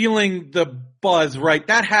was feeling the buzz, right?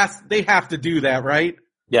 They have to do that, right?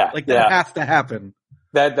 Yeah. Like that has to happen.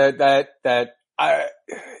 That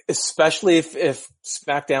especially if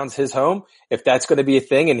SmackDown's his home, if that's going to be a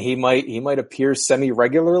thing and he might appear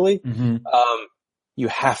semi-regularly, you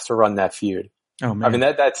have to run that feud. Oh man. I mean,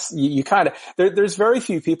 that's, you kind of, there's very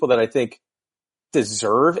few people that I think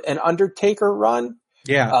deserve an Undertaker run.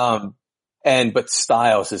 Yeah. But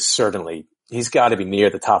Styles is certainly, he's got to be near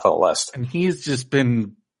the top of the list. And he's just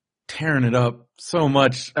been tearing it up so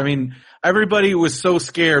much. I mean, everybody was so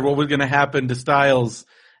scared what was going to happen to Styles.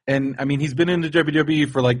 And I mean, he's been in the WWE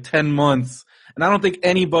for like 10 months, and I don't think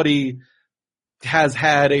anybody has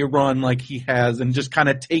had a run like he has and just kind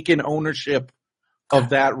of taken ownership of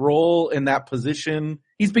that role in that position.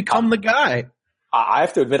 He's become the guy. I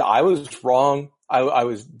have to admit, I was wrong. I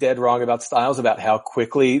was dead wrong about Styles, about how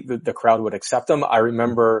quickly the crowd would accept him. I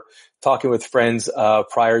remember talking with friends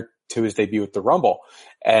prior to his debut at the Rumble,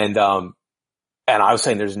 and I was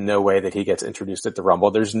saying there's no way that he gets introduced at the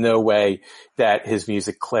Rumble. There's no way that his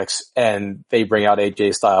music clicks and they bring out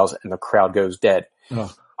AJ Styles and the crowd goes dead.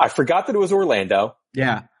 Oh. I forgot that it was Orlando.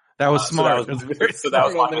 Yeah, that was smart. So that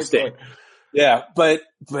was my mistake. Yeah, but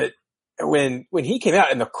when he came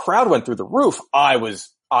out and the crowd went through the roof, I was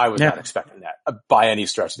not expecting that by any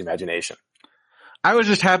stretch of the imagination. I was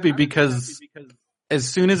just happy because as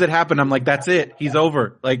soon as it happened, I'm like, that's it. He's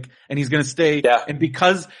over. Like, and he's going to stay. Yeah. And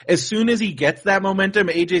because as soon as he gets that momentum,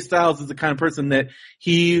 AJ Styles is the kind of person that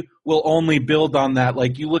he will only build on that.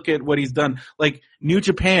 Like, you look at what he's done. Like, New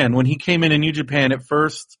Japan, when he came in New Japan at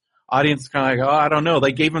first, audience kind of like, oh, I don't know.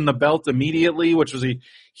 They gave him the belt immediately, which was a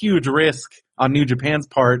huge risk on New Japan's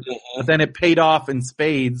part. Mm-hmm. But then it paid off in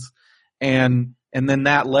spades. And then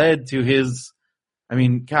that led to his, I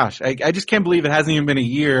mean, gosh, I just can't believe it hasn't even been a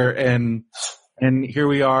year. And here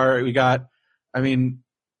we are. We got, Nakamura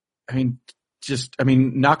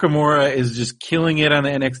is just killing it on the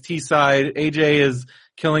NXT side. AJ is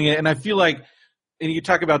killing it. And I feel like, and you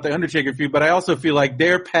talk about the Undertaker feud, but I also feel like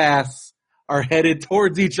their paths are headed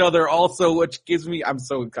towards each other also, which gives me,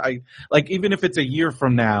 like, even if it's a year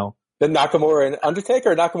from now. Then Nakamura and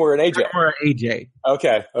Undertaker or Nakamura and AJ? Nakamura and AJ.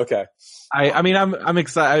 Okay. I'm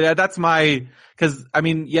excited. That's my, cause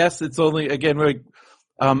yes, it's only, again, like,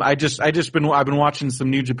 I've been watching some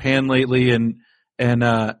New Japan lately and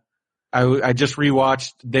I just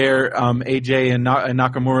rewatched their, AJ and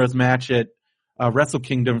Nakamura's match at, Wrestle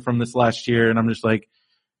Kingdom from this last year. And I'm just like,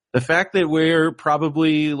 the fact that we're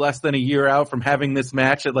probably less than a year out from having this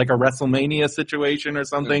match at like a WrestleMania situation or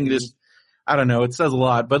something, just, I don't know, it says a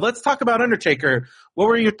lot. But let's talk about Undertaker. What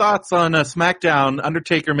were your thoughts on SmackDown?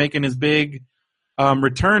 Undertaker making his big,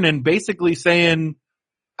 return and basically saying,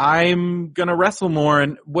 I'm gonna wrestle more.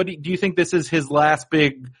 And what do you think this is his last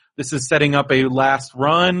this is setting up a last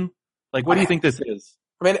run? Like, what do you think this is?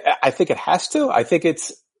 I think it has to. I think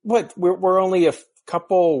it's we're only a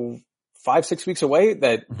couple 5-6 weeks away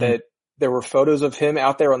that there were photos of him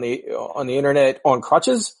out there on the internet on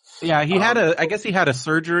crutches. Yeah, he had I guess he had a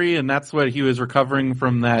surgery and that's what he was recovering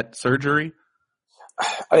from, that surgery.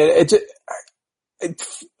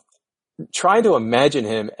 Trying to imagine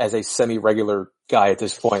him as a semi-regular guy at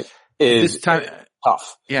this point is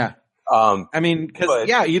tough. Yeah.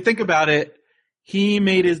 You think about it, he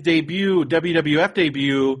made his WWF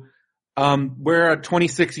debut,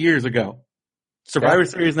 26 years ago. Survivor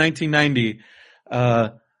Series 1990.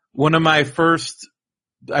 One of my first,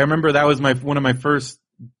 I remember that was one of my first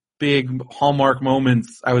big hallmark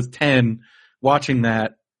moments. I was 10 watching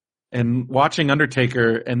that. And watching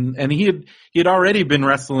Undertaker, and he had already been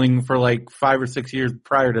wrestling for like 5 or 6 years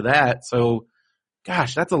prior to that. So,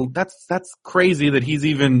 gosh, that's crazy that he's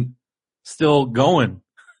even still going.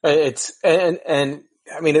 It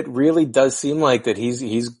really does seem like that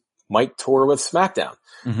he's might tour with SmackDown,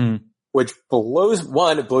 which blows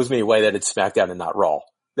me away that it's SmackDown and not Raw.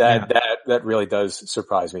 That really does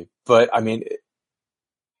surprise me. But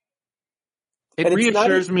it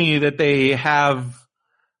reassures me that they have.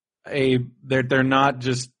 They're not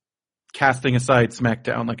just casting aside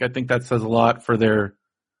SmackDown. Like, I think that says a lot for their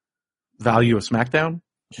value of SmackDown.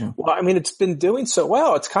 Yeah. Well, it's been doing so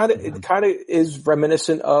well. It kind of is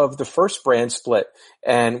reminiscent of the first brand split,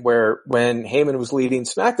 and when Heyman was leading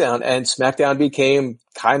SmackDown and SmackDown became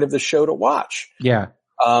kind of the show to watch. Yeah.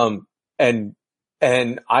 And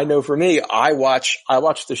I know for me, I watch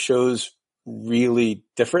the shows really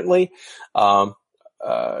differently.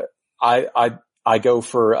 I go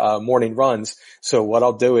for morning runs. So what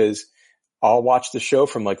I'll do is I'll watch the show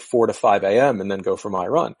from like 4 to 5 a.m. and then go for my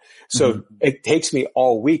run. So it takes me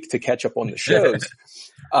all week to catch up on the shows.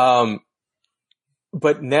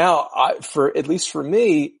 But now at least for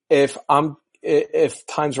me, if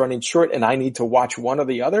time's running short and I need to watch one or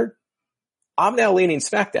the other, I'm now leaning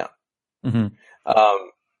SmackDown.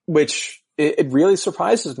 Which it really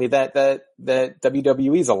surprises me that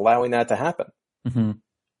WWE is allowing that to happen. Mm-hmm.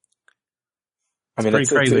 I mean,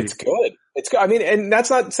 it's good. It's good. I mean, and that's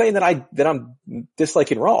not saying that I'm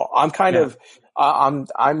disliking Raw. I'm kind of,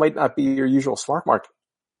 I might not be your usual smart mark.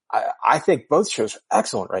 I think both shows are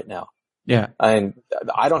excellent right now. Yeah. And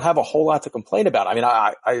I don't have a whole lot to complain about. I mean,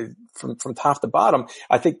 I from top to bottom,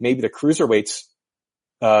 I think maybe the cruiserweights,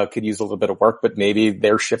 could use a little bit of work, but maybe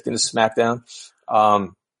they're shifting to SmackDown,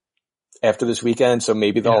 after this weekend. So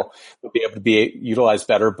maybe they'll be able to be utilized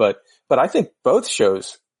better. But I think both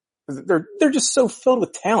shows, they're just so filled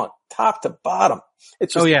with talent, top to bottom.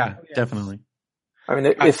 It's just, definitely. I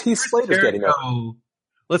mean, if Heath Slater's getting up.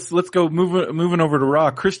 Let's go moving over to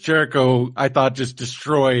Raw. Chris Jericho, I thought, just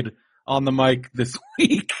destroyed on the mic this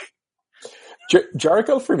week.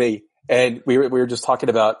 Jericho for me, and we were just talking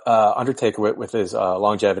about Undertaker with his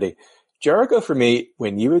longevity. Jericho for me,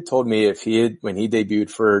 when you had told me when he debuted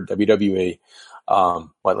for WWE,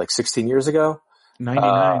 like 16 years ago?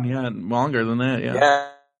 99, longer than that, yeah.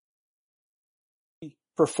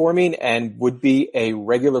 Performing and would be a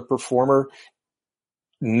regular performer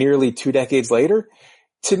nearly 2 decades later.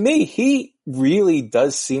 To me, he really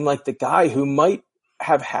does seem like the guy who might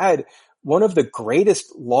have had one of the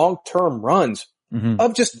greatest long-term runs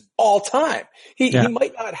of just all time. He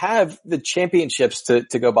might not have the championships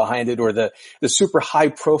to go behind it or the super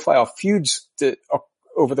high-profile feuds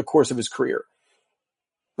over the course of his career.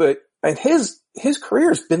 But and his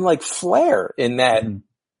career's been like Flair in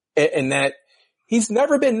that he's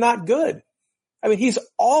never been not good. I mean, he's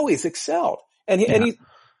always excelled, and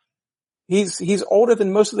he's older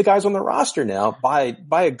than most of the guys on the roster now by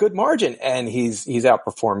a good margin, and he's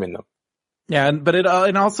outperforming them. Yeah,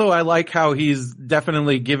 and also I like how he's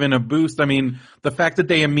definitely given a boost. I mean, the fact that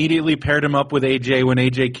they immediately paired him up with AJ when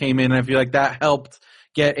AJ came in, I feel like that helped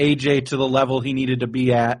get AJ to the level he needed to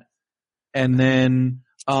be at. And then,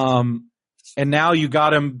 and now you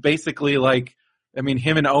got him basically like, I mean,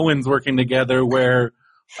 him and Owens working together where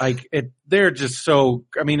like they're just so,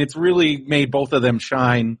 I mean, it's really made both of them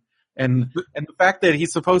shine. And the fact that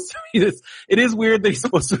he's supposed to be this, it is weird that he's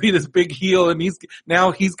supposed to be this big heel and he's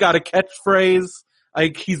got a catchphrase,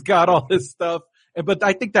 like he's got all this stuff. But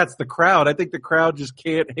I think that's the crowd. I think the crowd just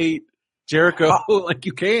can't hate Jericho like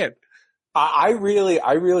you can't. I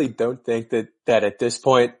really don't think that at this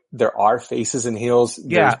point there are faces and heels.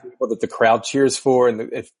 Yeah. There's people that the crowd cheers for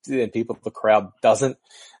and people the crowd doesn't.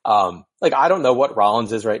 Like I don't know what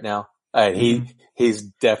Rollins is right now. He's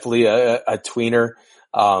definitely a tweener.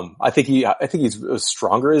 I think he's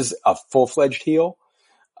stronger as a full-fledged heel.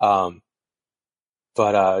 But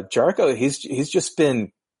Jericho, he's just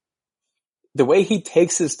been, the way he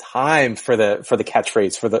takes his time for the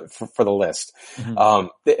catchphrase, for the list. The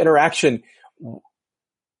interaction,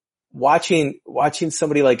 watching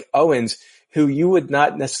somebody like Owens, who you would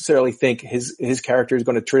not necessarily think his character is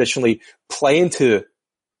going to traditionally play into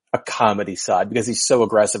a comedy side because he's so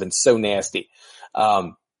aggressive and so nasty.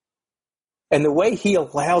 And the way he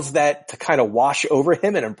allows that to kind of wash over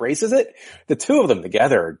him and embraces it, the two of them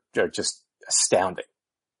together are just astounding.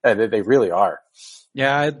 They really are.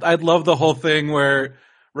 Yeah, I'd love the whole thing where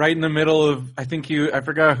right in the middle of, I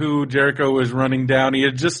forgot who Jericho was running down. He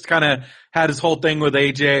had just kind of had his whole thing with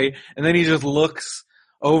AJ, and then he just looks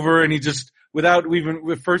over and he just, without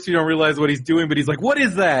even, at first you don't realize what he's doing, but he's like, what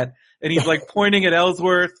is that? And he's like pointing at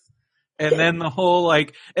Ellsworth. And then the whole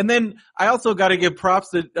and then I also got to give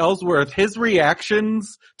props to Ellsworth. His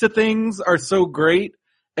reactions to things are so great.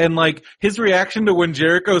 And like his reaction to when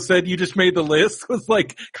Jericho said you just made the list was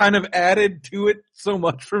like kind of added to it so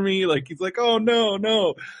much for me. Like he's like, oh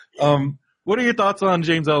no. What are your thoughts on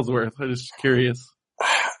James Ellsworth? I'm just curious.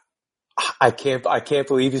 I can't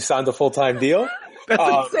believe he signed a full-time deal.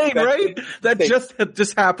 That's insane, right? That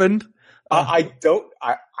just happened. I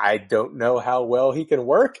don't know how well he can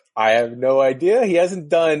work. I have no idea. He hasn't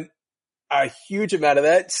done a huge amount of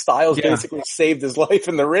that. Styles basically saved his life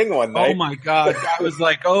in the ring one night. Oh my God. I was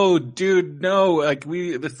like, oh dude, no. Like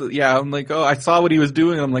I'm like, oh, I saw what he was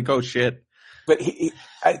doing. I'm like, oh shit. But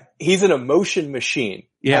he's an emotion machine.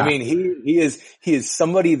 Yeah. I mean, he is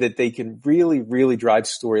somebody that they can really, really drive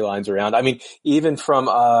storylines around. I mean, even from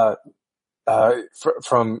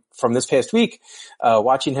this past week,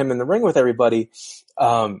 watching him in the ring with everybody.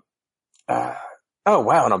 Oh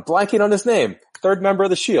wow. And I'm blanking on his name. Third member of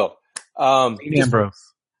the Shield.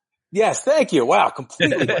 Ambrose. Yes. Thank you. Wow.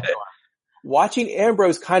 Completely. Watching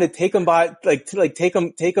Ambrose kind of take him by, take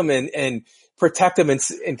him and protect him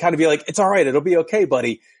and kind of be like, it's all right. It'll be okay,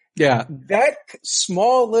 buddy. Yeah. That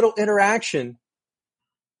small little interaction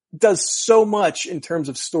does so much in terms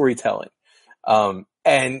of storytelling.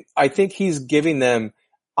 And I think he's giving them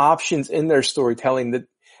options in their storytelling that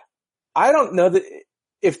I don't know that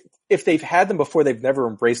if they've had them before, they've never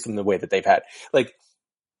embraced them the way that they've had. Like,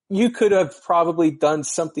 you could have probably done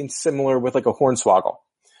something similar with like a Hornswoggle,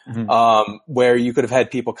 where you could have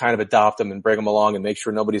had people kind of adopt them and bring them along and make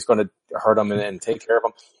sure nobody's going to hurt them and take care of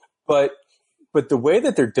them. But the way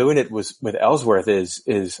that they're doing it with Ellsworth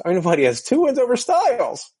is I mean, he has 2 wins over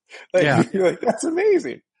Styles. Like, you're like, that's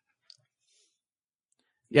amazing.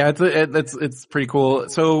 Yeah, it's pretty cool.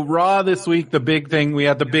 So Raw this week, the big thing, we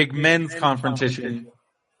had the big men's confrontation.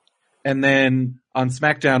 And then on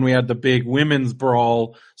SmackDown, we had the big women's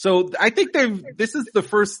brawl. So I think this is the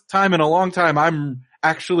first time in a long time I'm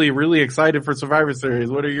actually really excited for Survivor Series.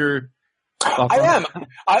 What are your thoughts?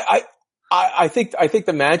 I think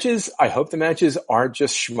the matches, I hope the matches aren't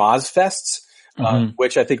just schmoz fests,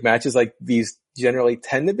 which I think matches like these generally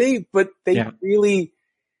tend to be, but they really,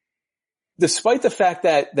 despite the fact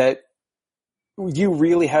that you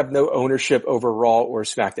really have no ownership over Raw or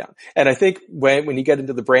SmackDown. And I think when you get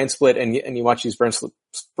into the brand split and you watch these brand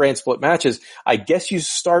split matches, I guess you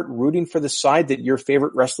start rooting for the side that your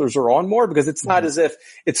favorite wrestlers are on more, because it's not as if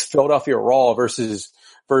it's Philadelphia Raw versus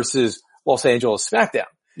Los Angeles SmackDown.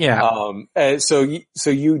 Yeah. And so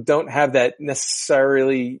you don't have that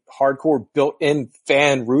necessarily hardcore built-in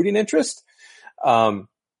fan rooting interest.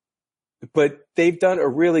 But they've done a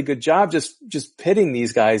really good job just pitting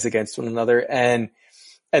these guys against one another. And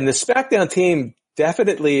the SmackDown team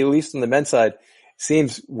definitely, at least on the men's side,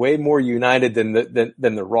 seems way more united than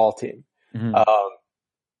the Raw team.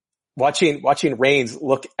 Watching Reigns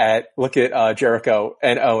look at Jericho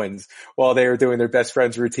and Owens while they were doing their best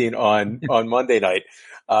friends routine on Monday night,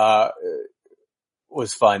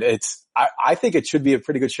 was fun. I think it should be a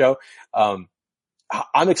pretty good show.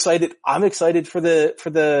 I'm excited for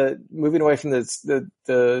the moving away from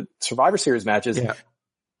the Survivor Series matches. Yeah.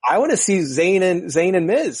 I want to see Zayn and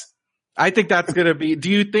Miz. I think that's going to be, do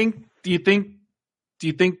you think, what do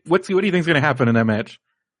you think is going to happen in that match?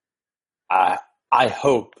 I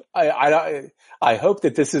hope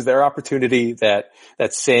that this is their opportunity, that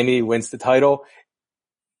Sammy wins the title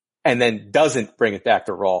and then doesn't bring it back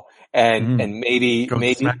to Raw and maybe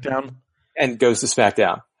SmackDown and goes to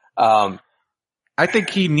SmackDown. I think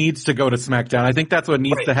he needs to go to SmackDown. I think that's what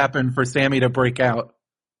needs to happen for Sammy to break out.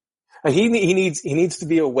 He needs to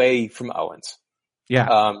be away from Owens.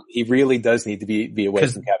 Yeah. He really does need to be away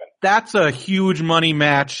from Kevin. That's a huge money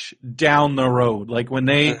match down the road. Like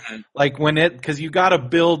cause you gotta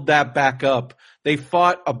build that back up. They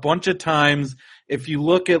fought a bunch of times. If you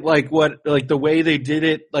look at the way they did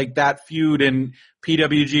it, like that feud in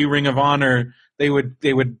PWG Ring of Honor, they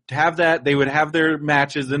would have that, they would have their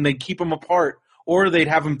matches and they'd keep them apart, or they'd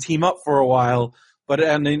have them team up for a while.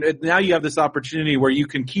 Now you have this opportunity where you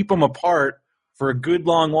can keep them apart for a good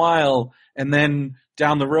long while, and then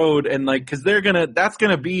down the road, and cause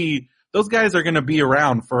those guys are gonna be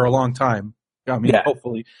around for a long time. I mean,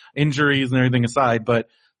 hopefully injuries and everything aside, but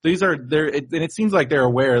and it seems like they're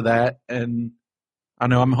aware of that, and I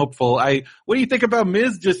know I'm hopeful. What do you think about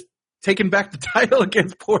Miz just taking back the title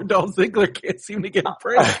against poor Dolph Ziggler? Can't seem to get a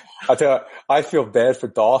break. I'll tell you, I feel bad for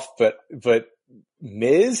Dolph, but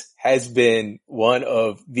Miz has been one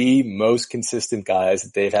of the most consistent guys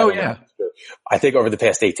that they've had. Oh yeah. I think over the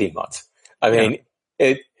past 18 months. I mean,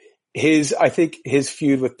 I think his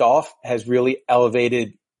feud with Dolph has really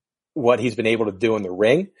elevated what he's been able to do in the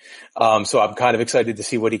ring. So I'm kind of excited to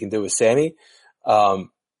see what he can do with Sammy.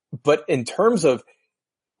 But in terms of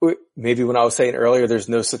maybe when I was saying earlier, there's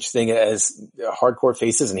no such thing as hardcore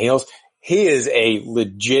faces and heels. He is a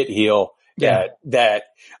legit heel that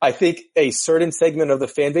I think a certain segment of the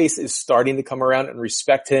fan base is starting to come around and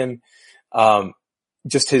respect him.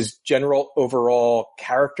 Just his general overall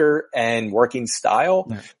character and working style.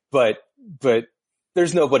 Yeah. But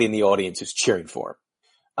there's nobody in the audience who's cheering for him.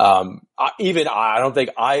 I don't think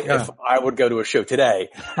if I would go to a show today,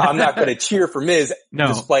 I'm not going to cheer for Miz,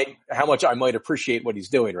 despite how much I might appreciate what he's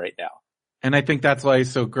doing right now. And I think that's why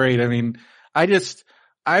he's so great. I mean,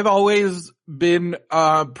 I've always been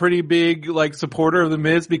a pretty big supporter of the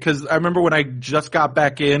Miz, because I remember when I just got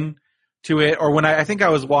back in to it, or when I think I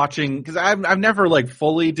was watching, because I've never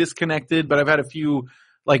fully disconnected, but I've had a few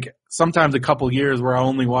sometimes a couple years where I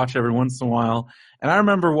only watch every once in a while. And I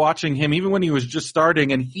remember watching him even when he was just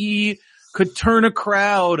starting, and he could turn a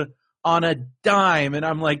crowd on a dime. And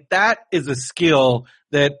I'm like, that is a skill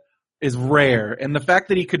that is rare. And the fact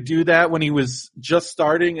that he could do that when he was just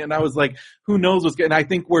starting, and I was like, who knows what's going. And I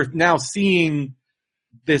think we're now seeing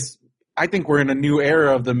this. I think we're in a new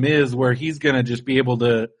era of the Miz where he's going to just be able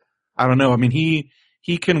to, I don't know. I mean,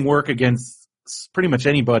 he can work against pretty much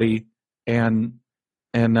anybody and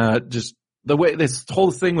just the way this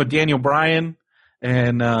whole thing with Daniel Bryan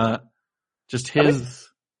and just his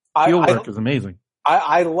heel work is amazing.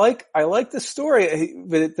 I like the story,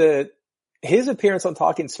 but his appearance on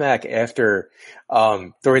Talking Smack after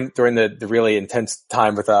during the really intense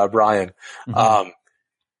time with Bryan,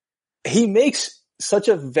 he makes such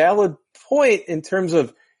a valid point in terms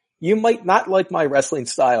of, you might not like my wrestling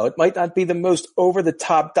style. It might not be the most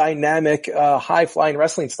over-the-top, dynamic, high-flying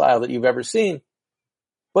wrestling style that you've ever seen.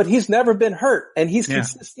 But he's never been hurt, and he's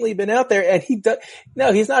consistently been out there, and he's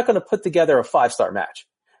not going to put together a 5-star match.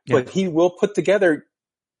 But he will put together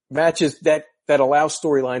matches that allow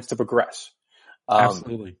storylines to progress.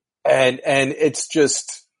 Absolutely. And it's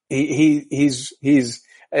just, he's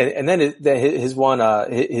and then his one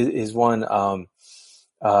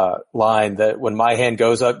line that when my hand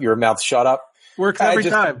goes up, your mouth shut up. Works every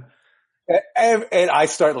time. And I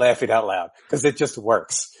start laughing out loud because it just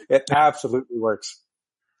works. It absolutely works.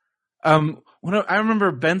 When I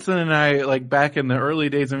remember Benson and I, like back in the early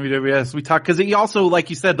days of MWS, we talked, cause he also,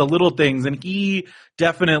 like you said, the little things, and he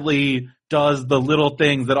definitely does the little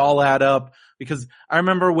things that all add up. Because I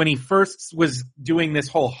remember when he first was doing this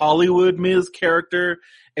whole Hollywood Miz character,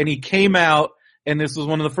 and he came out, and this was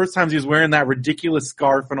one of the first times he was wearing that ridiculous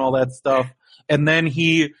scarf and all that stuff. And then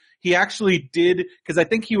he actually did, cause I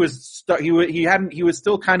think he was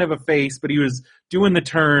still kind of a face, but he was doing the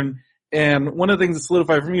turn. And one of the things that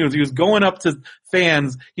solidified for me was he was going up to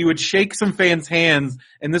fans. He would shake some fans' hands.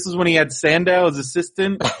 And this is when he had Sandow as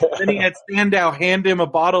assistant. Then he had Sandow hand him a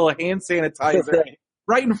bottle of hand sanitizer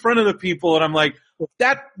right in front of the people. And I'm like,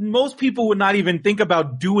 that most people would not even think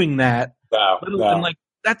about doing that. No. And like,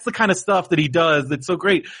 that's the kind of stuff that he does that's so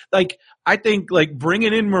great. Like, I think, like,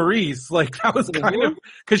 bringing in Maurice, like, that was kind of,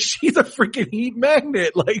 cause she's a freaking heat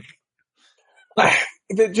magnet. Like,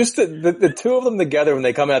 just the two of them together, when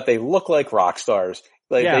they come out, they look like rock stars.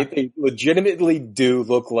 Like, they legitimately do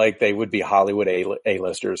look like they would be Hollywood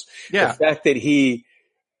A-listers. Yeah. The fact that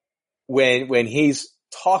when he's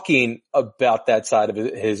talking about that side of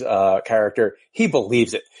his character, he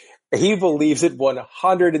believes it. He believes it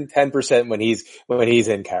 110% when he's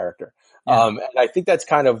in character. Yeah. And I think that's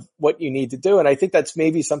kind of what you need to do. And I think that's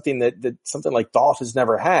maybe something that something like Dolph has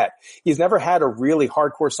never had. He's never had a really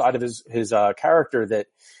hardcore side of his character that,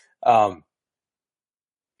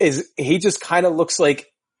 he just kind of looks like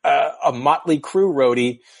a Motley Crue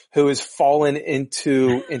roadie who has fallen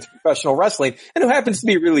into professional wrestling and who happens to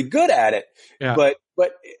be really good at it. Yeah. But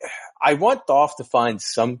I want Dolph to find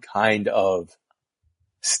some kind of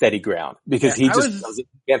steady ground because he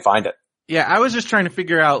can't find it. Yeah, I was just trying to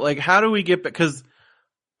figure out, like, how do we get, because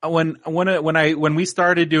when we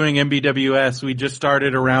started doing MBWS, we just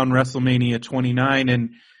started around WrestleMania 29,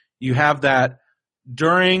 and you have that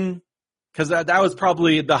during, cause that was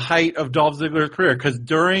probably the height of Dolph Ziggler's career, cause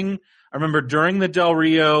I remember during the Del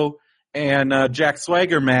Rio and Jack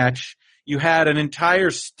Swagger match, you had an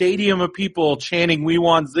entire stadium of people chanting, "We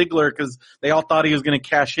want Ziggler," cause they all thought he was going to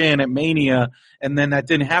cash in at Mania, and then that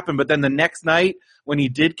didn't happen. But then the next night, when he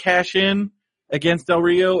did cash in against Del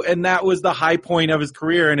Rio, and that was the high point of his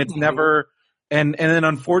career, and it's never, and then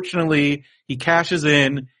unfortunately, he cashes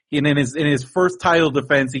in, and in his first title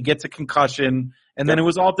defense, he gets a concussion, and then it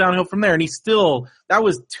was all downhill from there, and that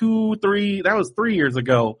was 3 years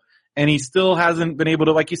ago, and he still hasn't been able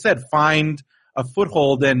to, like you said, find a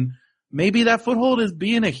foothold, and maybe that foothold is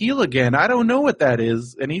being a heel again. I don't know what that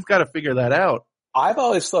is, and he's got to figure that out. I've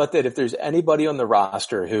always thought that if there's anybody on the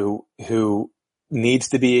roster who needs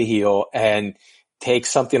to be a heel and take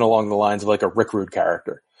something along the lines of like a Rick Rude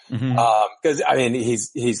character. Cause I mean, he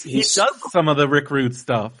does some of the Rick Rude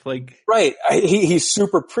stuff, like, right. He's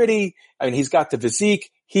super pretty. I mean, he's got the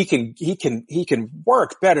physique. He can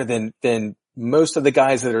work better than most of the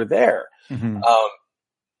guys that are there.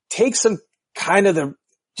 Take some kind of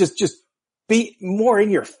just be more in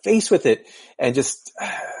your face with it and just,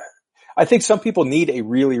 I think some people need a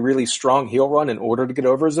really, really strong heel run in order to get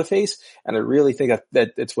over as a face, and I really think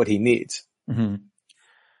that it's what he needs.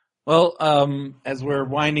 Well, as we're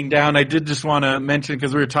winding down, I did just want to mention,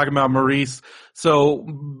 because we were talking about Maurice. So,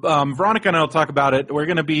 Veronica and I will talk about it. We're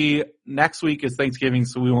going to be, next week is Thanksgiving,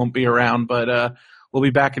 so we won't be around, but we'll be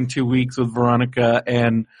back in 2 weeks with Veronica,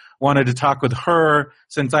 and wanted to talk with her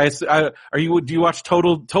since do you watch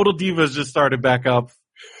Total Divas just started back up?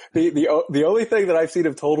 The only thing that I've seen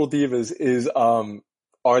of Total Divas is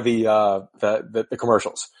are the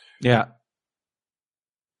commercials. Yeah.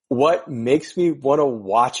 What makes me want to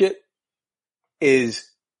watch it is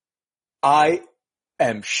I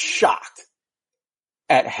am shocked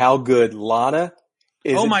at how good Lana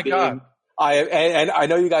is. Oh my God. And I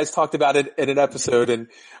know you guys talked about it in an episode, and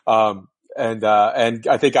and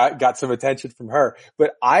I think I got some attention from her.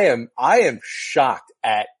 But I am shocked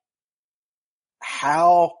at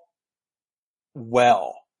how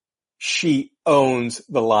well she owns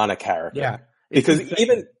the Lana character. Yeah. Because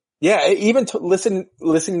even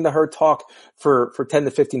listening to her talk for 10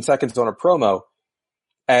 to 15 seconds on a promo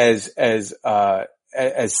as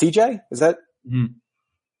CJ, is that? Mm-hmm.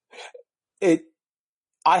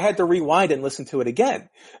 I had to rewind and listen to it again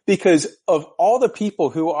because of all the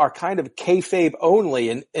people who are kind of kayfabe only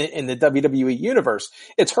in the WWE universe.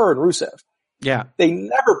 It's her and Rusev. Yeah. They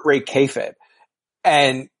never break kayfabe.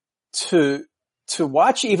 And to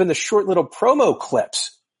watch even the short little promo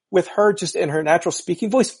clips with her just in her natural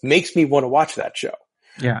speaking voice makes me want to watch that show.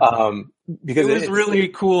 Yeah. Because it was really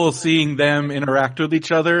cool seeing them interact with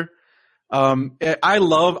each other. I'm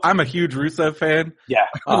a huge Rusev fan. Yeah.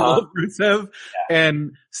 I love Rusev,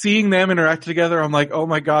 and seeing them interact together, I'm like, oh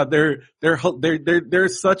my God, they're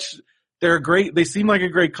great. They seem like a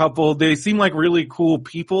great couple. They seem like really cool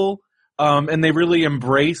people. And they really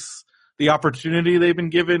embrace the opportunity they've been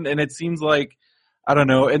given. And it seems like, I don't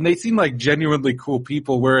know, and they seem like genuinely cool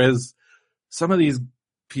people. Whereas some of these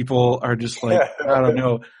people are just like, I don't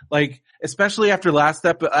know, like, especially after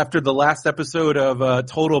the last episode of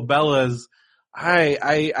Total Bellas,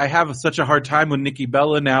 I have such a hard time with Nikki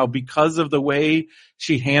Bella now because of the way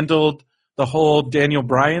she handled the whole Daniel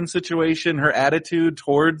Bryan situation, her attitude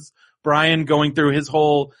towards Bryan going through his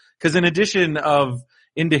whole, cause in addition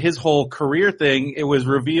into his whole career thing, it was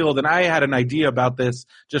revealed, and I had an idea about this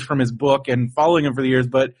just from his book and following him for the years,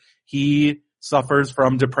 but he suffers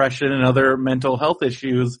from depression and other mental health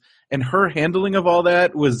issues, and her handling of all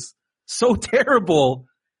that was so terrible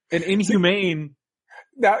and inhumane.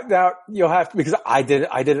 Now you'll have to, because I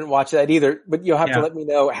didn't watch that either, but you'll have to let me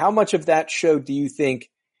know how much of that show do you think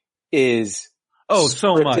is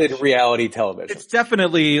so much reality television? It's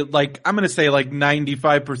definitely like, I'm going to say like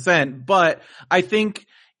 95%, but I think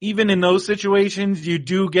even in those situations, you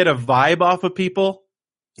do get a vibe off of people.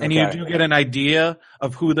 And you do get an idea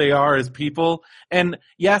of who they are as people. And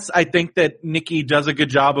yes, I think that Nikki does a good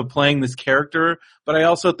job of playing this character, but I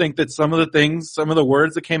also think that some of the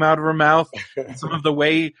words that came out of her mouth, some of the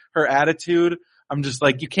way her attitude, I'm just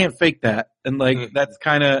like, you can't fake that. And like, that's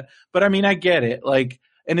kind of, but I mean, I get it. Like,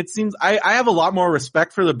 and it seems, I have a lot more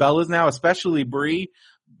respect for the Bellas now, especially Brie,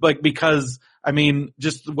 like, because I mean,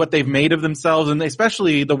 just what they've made of themselves, and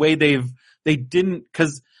especially the way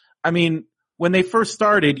cause I mean, when they first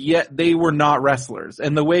started, yet they were not wrestlers,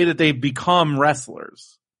 and the way that they've become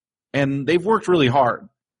wrestlers, and they've worked really hard.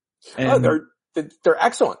 And they're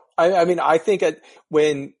excellent. I mean, I think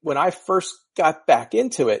when I first got back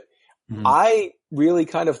into it, I really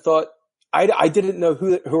kind of thought I didn't know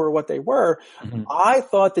who or what they were. I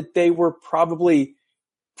thought that they were probably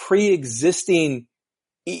pre-existing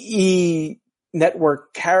EE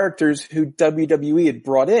network characters who WWE had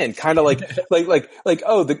brought in, kind of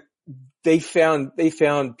they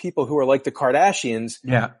found people who are like the Kardashians.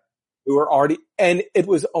 Yeah. Who are already, and it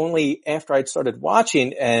was only after I'd started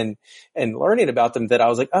watching and learning about them that I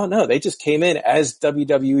was like, oh no, they just came in as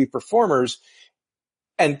WWE performers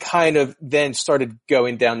and kind of then started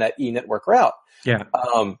going down that E-network route. Yeah.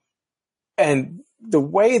 And the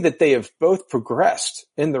way that they have both progressed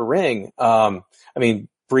in the ring, I mean,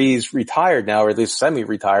 Bree's retired now, or at least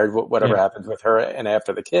semi-retired, whatever happens with her and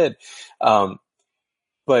after the kid.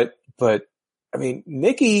 But I mean,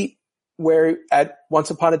 Nikki, where at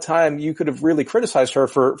once upon a time you could have really criticized her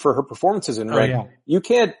for her performances in ring, you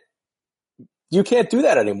can't do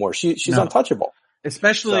that anymore. She's untouchable.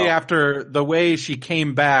 Especially after the way she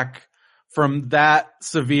came back from that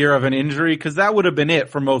severe of an injury, because that would have been it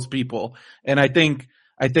for most people. And I think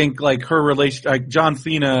like her relation, like John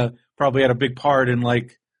Cena probably had a big part in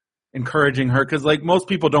like encouraging her, because like most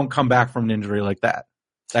people don't come back from an injury like that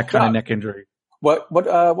kind of neck injury. What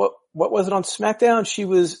was it on SmackDown? She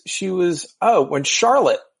was when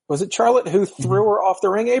Charlotte who threw her off the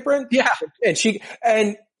ring apron? Yeah.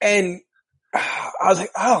 And I was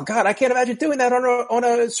like, oh God, I can't imagine doing that on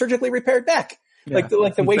a surgically repaired neck. Yeah,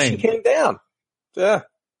 like the way she came down. Yeah.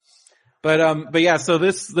 But yeah, so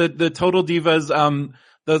the Total Divas,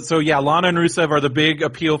 Lana and Rusev are the big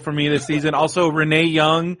appeal for me this season. Also Renee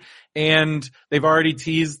Young, and they've already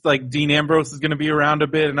teased like Dean Ambrose is going to be around a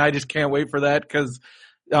bit, and I just can't wait for that, because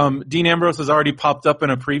Dean Ambrose has already popped up in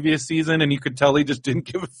a previous season, and you could tell he just didn't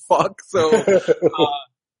give a fuck. So,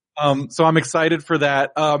 so I'm excited for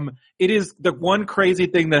that. It is the one crazy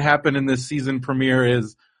thing that happened in this season premiere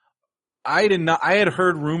is I had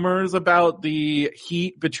heard rumors about the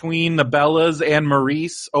heat between the Bellas and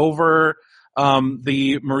Maurice over,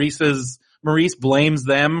 Maurice blames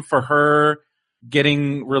them for her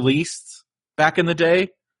getting released back in the day.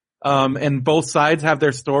 And both sides have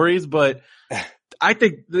their stories, but I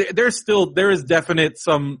think there is definite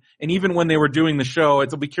some, and even when they were doing the show,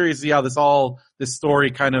 it'll be curious to see how this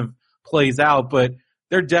story kind of plays out, but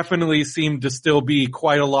there definitely seemed to still be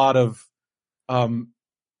quite a lot of,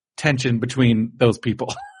 tension between those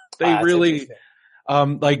people. They really,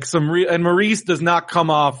 and Maurice does not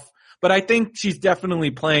come off, but I think she's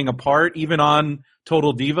definitely playing a part even on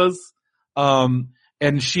Total Divas.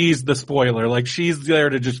 And she's the spoiler, like she's there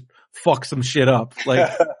to just fuck some shit up.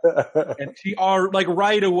 Like, and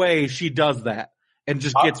right away she does that and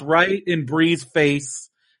just gets right in Bree's face,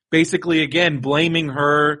 basically again, blaming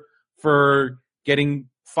her for getting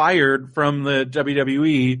fired from the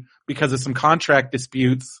WWE because of some contract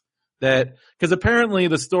disputes because apparently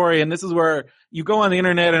the story, and this is where you go on the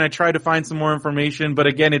internet and I try to find some more information, but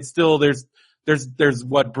again, it's still, there's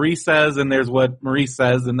what Bree says and there's what Maurice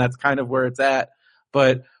says, and that's kind of where it's at.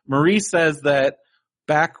 But Maurice says that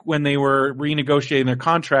back when they were renegotiating their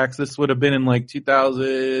contracts, this would have been in like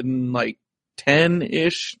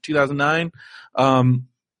 2010-ish, 2009.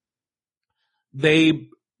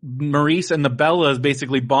 Maurice and the Bellas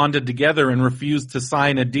basically bonded together and refused to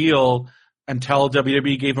sign a deal until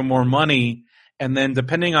WWE gave him more money. And then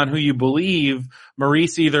depending on who you believe,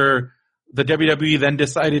 the WWE then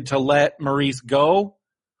decided to let Maurice go,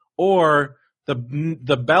 or the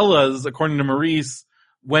Bellas, according to Maurice,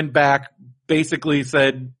 went back, basically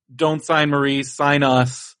said, don't sign Maurice, sign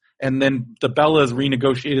us. And then the Bellas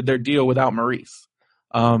renegotiated their deal without Maurice.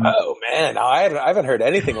 Oh man, I haven't heard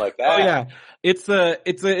anything like that. Oh yeah. It's a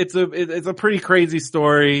pretty crazy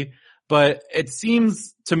story, but it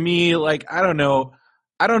seems to me like, I don't know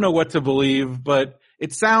what to believe, but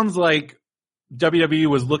it sounds like WWE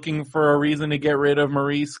was looking for a reason to get rid of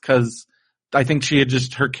Maurice, cause I think she had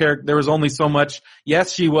just, her character, there was only so much.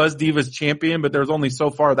 Yes, she was Divas champion, but there was only so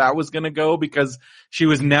far that was going to go because she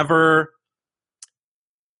was never,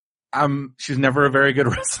 she's never a very good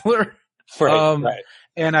wrestler. Right.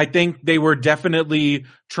 And I think they were definitely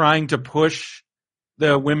trying to push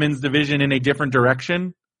the women's division in a different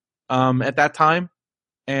direction, at that time.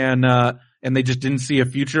 And they just didn't see a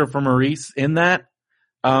future for Maurice in that.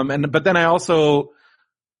 But then I'm also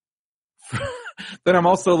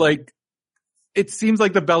like, it seems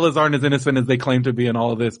like the Bellas aren't as innocent as they claim to be in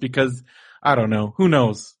all of this because I don't know. Who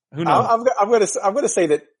knows? I'm gonna say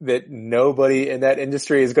that nobody in that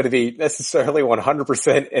industry is going to be necessarily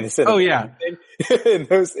 100% innocent. Oh yeah. in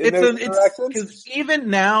those interactions. 'Cause even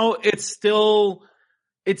now it's still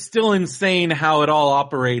insane how it all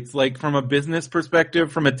operates. Like from a business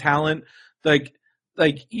perspective, from a talent, like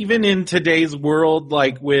even in today's world,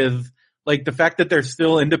 like with like the fact that they're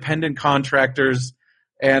still independent contractors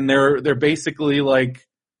and they're basically like,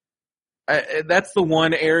 that's the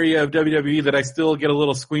one area of WWE that I still get a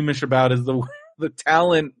little squeamish about is the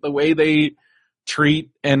talent, the way they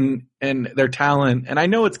treat and their talent. And I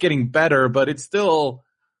know it's getting better, but it's still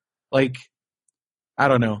like, I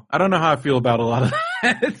don't know how I feel about a lot of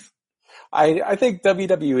that. I think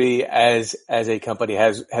WWE as a company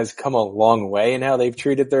has come a long way in how they've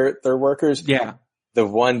treated their workers. Yeah. The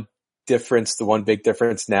one big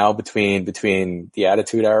difference now between the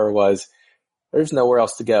Attitude Era was there's nowhere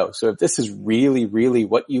else to go. So if this is really, really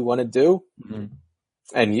what you want to do, mm-hmm.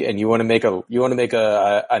 and you want to make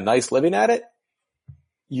a nice living at it,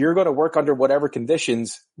 you're going to work under whatever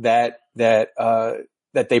conditions that they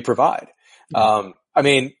provide. Mm-hmm. I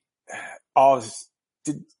mean, you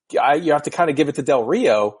have to kind of give it to Del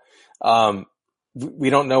Rio. We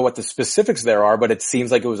don't know what the specifics there are, but it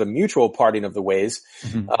seems like it was a mutual parting of the ways.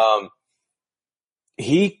 Mm-hmm.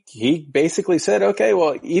 He basically said, okay,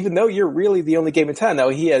 well, even though you're really the only game in town, now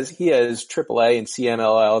he has AAA and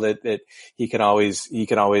CMLL that he can always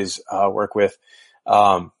work with.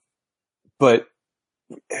 But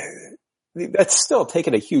that's still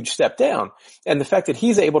taking a huge step down. And the fact that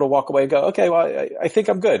he's able to walk away and go, okay, well, I think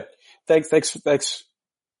I'm good. Thanks.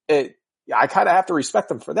 I kind of have to respect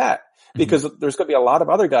him for that because mm-hmm. there's going to be a lot of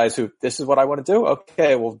other guys who, this is what I want to do.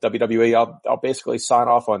 Okay. Well, WWE, I'll basically sign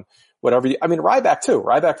off on whatever I mean, Ryback too.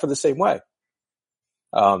 Ryback for the same way.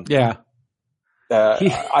 Yeah.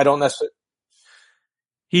 I don't necessarily.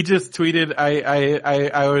 He just tweeted,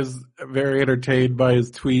 I was very entertained by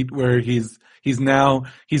his tweet where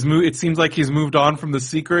it seems like he's moved on from The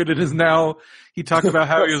Secret and is now, he talked about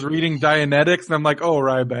how he was reading Dianetics and I'm like, oh,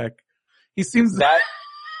 Ryback. He seems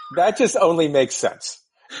that just only makes sense.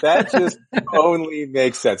 That just only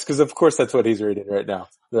makes sense because of course that's what he's reading right now.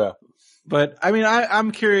 Yeah. But I mean,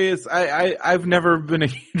 I'm curious. I've never been a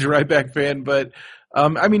huge Ryback fan, but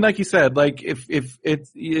I mean, like you said, like if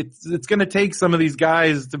it's going to take some of these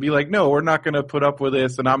guys to be like, no, we're not going to put up with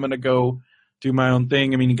this, and I'm going to go do my own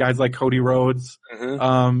thing. I mean, guys like Cody Rhodes,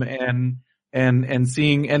 and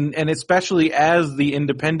seeing, and especially as the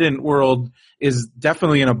independent world is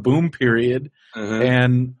definitely in a boom period,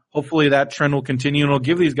 and hopefully that trend will continue and will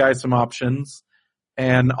give these guys some options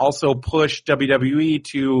and also push WWE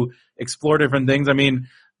to explore different things. I mean,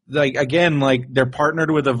 like, again, like, they're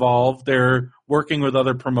partnered with Evolve. They're working with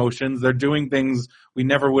other promotions. They're doing things we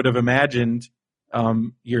never would have imagined,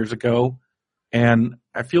 years ago. And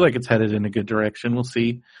I feel like it's headed in a good direction. We'll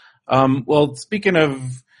see. Well, speaking of,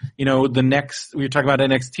 we were talking about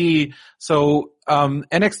NXT. So,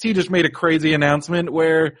 NXT just made a crazy announcement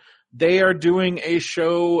where they are doing a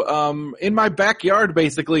show, in my backyard,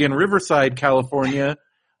 basically, in Riverside, California,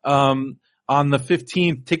 on the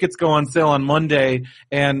 15th. Tickets go on sale on Monday.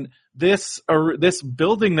 And this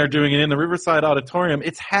building they're doing it in, the Riverside Auditorium,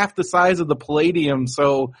 it's half the size of the Palladium.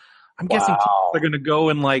 So I'm guessing people are going to go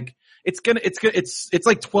and, like, it's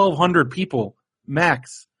like 1,200 people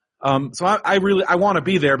max. So I want to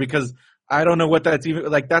be there because I don't know what that's even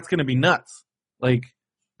like. That's going to be nuts. Like,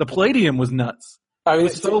 the Palladium was nuts. I mean,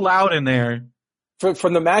 it's so loud in there.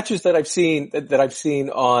 From the matches that I've seen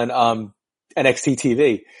on NXT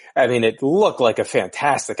TV, I mean, it looked like a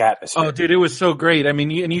fantastic atmosphere. Oh, dude, it was so great. I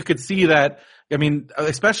mean, and you could see that. I mean,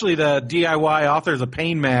 especially the DIY Authors of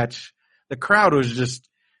Pain match. The crowd was just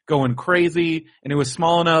going crazy, and it was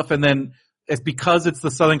small enough. And then it's because it's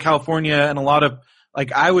the Southern California, and a lot of,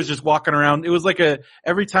 like, I was just walking around. It was like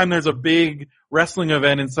every time there's a big wrestling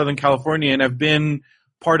event in Southern California, and I've been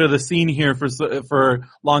part of the scene here for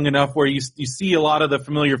long enough where you see a lot of the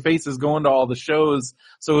familiar faces going to all the shows.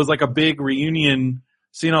 So it was like a big reunion,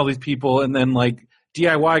 seeing all these people. And then, like,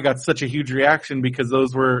 DIY got such a huge reaction because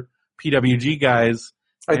those were PWG guys.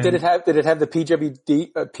 Did it have the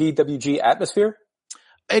PWG atmosphere?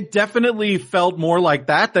 It definitely felt more like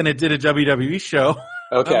that than it did a WWE show.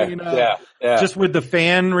 Okay. I mean, yeah. Just with the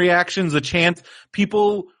fan reactions, the chants,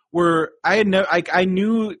 people were, I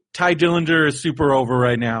knew Ty Dillinger is super over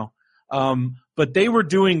right now. But they were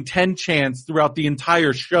doing 10 chants throughout the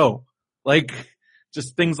entire show. Like,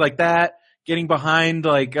 just things like that, getting behind,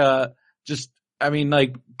 like,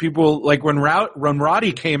 people, like, when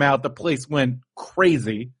Roddy came out, the place went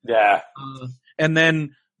crazy. Yeah. And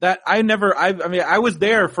then I was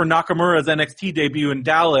there for Nakamura's NXT debut in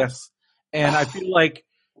Dallas, and I feel like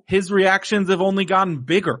his reactions have only gotten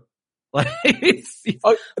bigger. Like,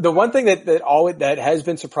 the one thing that has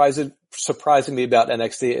been surprising me about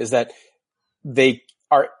NXT is that they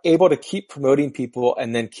are able to keep promoting people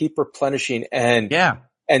and then keep replenishing and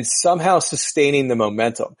somehow sustaining the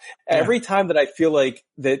momentum. Yeah. Every time that I feel like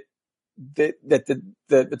that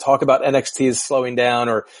the talk about NXT is slowing down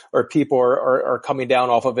or people are coming down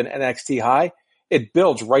off of an NXT high, it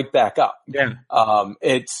builds right back up. Yeah.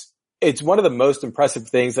 It's one of the most impressive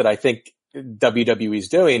things that I think WWE is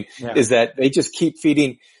doing is that they just keep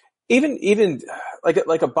feeding, even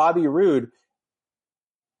like a Bobby Roode.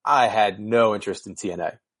 I had no interest in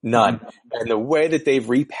TNA, none. Mm-hmm. And the way that they've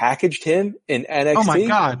repackaged him in NXT. Oh my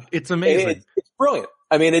God. It's amazing. It's brilliant.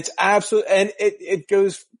 I mean, it's absolute, and it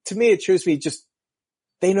goes, to me, it shows me just,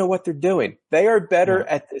 they know what they're doing. They are better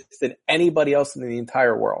at this than anybody else in the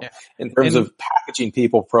entire world in terms of packaging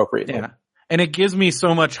people appropriately. Yeah. And it gives me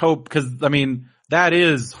so much hope because, I mean, that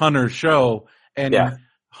is Hunter's show. And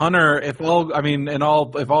Hunter, if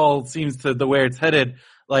all seems to the way it's headed,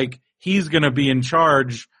 like, he's going to be in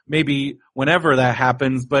charge maybe whenever that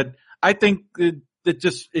happens. But I think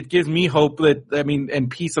it gives me hope that, I mean,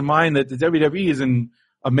 and peace of mind that the WWE is in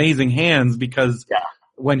amazing hands because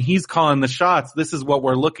when he's calling the shots, this is what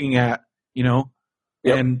we're looking at, Yep.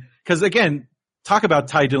 And because, again, talk about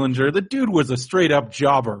Ty Dillinger. The dude was a straight up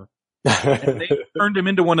jobber. And they turned him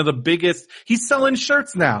into one of the biggest. He's selling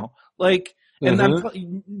shirts now. Like,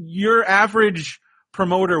 and your average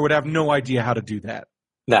promoter would have no idea how to do that.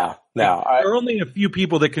 No. There are only a few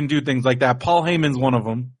people that can do things like that. Paul Heyman's one of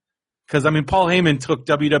them. Because, I mean, Paul Heyman took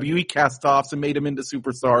WWE cast-offs and made them into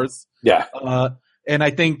superstars. Yeah. And I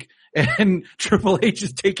think, and Triple H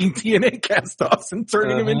is taking TNA cast-offs and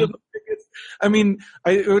turning them into the biggest. I mean,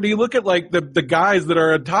 when you look at, like, the guys that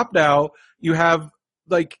are on top now, you have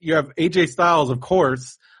AJ Styles, of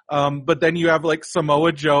course, but then you have, like,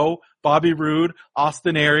 Samoa Joe, Bobby Roode,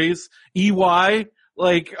 Austin Aries, EY.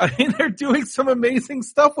 Like, I mean, they're doing some amazing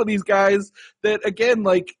stuff with these guys that, again,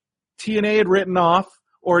 like, TNA had written off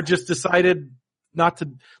or just decided not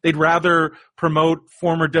to. They'd rather promote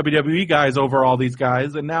former WWE guys over all these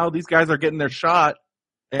guys, and now these guys are getting their shot.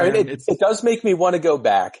 I mean, it does make me want to go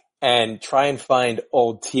back and try and find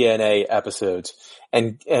old TNA episodes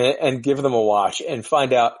and give them a watch and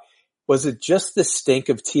find out was it just the stink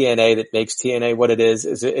of TNA that makes TNA what it is?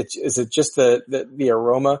 Is it just the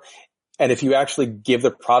aroma? And if you actually give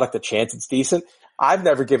the product a chance, it's decent. I've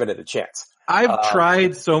never given it a chance. I've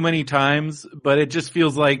tried so many times, but it just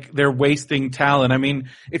feels like they're wasting talent. I mean,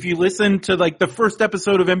 if you listen to like the first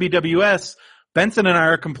episode of MBWS, Benson and I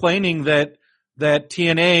are complaining that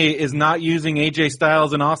TNA is not using AJ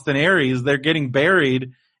Styles and Austin Aries. They're getting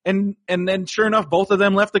buried. And then sure enough, both of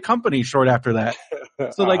them left the company short after that.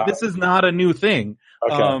 So like, this is not a new thing.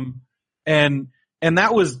 Okay. And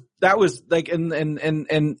that was like,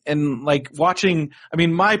 and like watching, I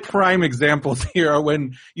mean, my prime examples here are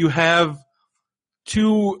when you have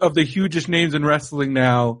two of the hugest names in wrestling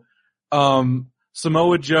now,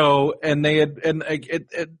 Samoa Joe, and they had,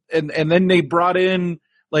 and then they brought in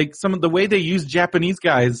like some of the way they used Japanese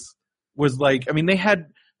guys was like, I mean, they had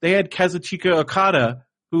Kazuchika Okada,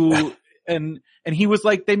 who, and he was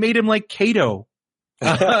like, they made him like Kato.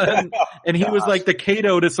 And he was like the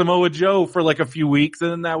Kato to Samoa Joe for like a few weeks,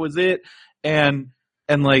 and then that was it. And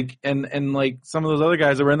like some of those other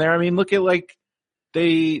guys that were in there, I mean, look at like,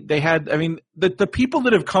 they had, I mean, the people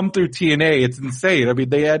that have come through TNA, it's insane. I mean,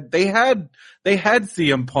 they had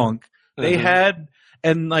CM Punk. They had,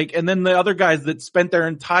 and then the other guys that spent their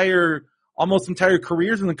almost entire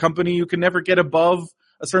careers in the company, you can never get above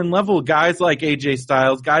a certain level. Guys like AJ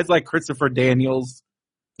Styles, guys like Christopher Daniels,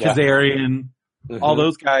 Kazarian, all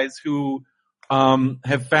those guys who,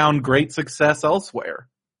 have found great success elsewhere.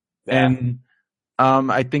 Yeah. And,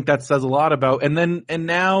 I think that says a lot about, and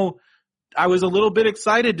now I was a little bit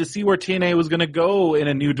excited to see where TNA was going to go in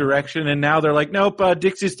a new direction. And now they're like, nope,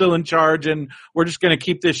 Dixie's still in charge and we're just going to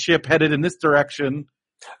keep this ship headed in this direction.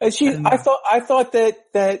 I thought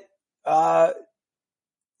that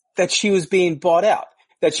she was being bought out,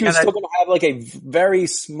 that she was still going to have like a very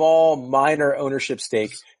small minor ownership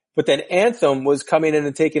stake, but then Anthem was coming in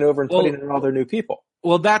and taking over and putting in all their new people.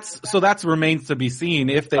 Well, that's remains to be seen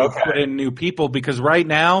if they put in new people, because right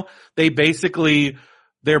now they basically,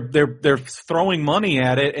 they're throwing money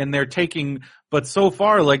at it and they're taking, but so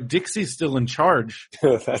far, like Dixie's still in charge,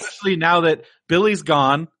 especially now that Billy's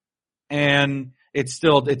gone and it's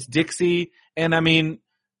Dixie. And I mean,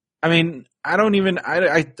 I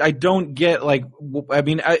don't get like, I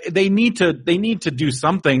mean, they need to do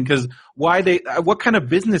something, because what kind of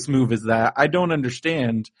business move is that? I don't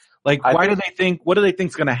understand. Like, what do they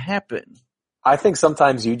think's going to happen? I think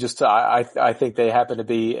sometimes I think they happen to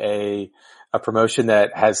be a promotion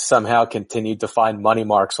that has somehow continued to find money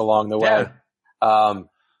marks along the way.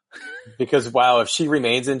 Because wow, if she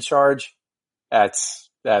remains in charge, that's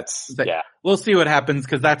we'll see what happens,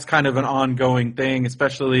 because that's kind of an ongoing thing,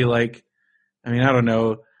 especially like, I mean, I don't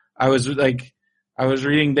know. I was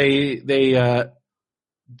reading they're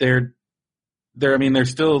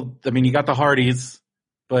still, I mean, you got the Hardys,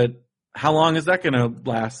 but how long is that going to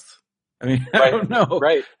last? I mean, I don't know.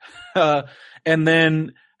 Right. And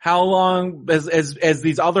then how long as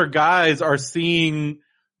these other guys are seeing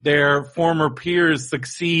their former peers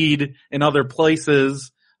succeed in other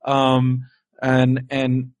places, and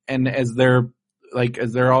as they're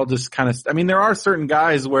all just kind of, I mean, there are certain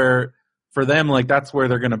guys where for them, like, that's where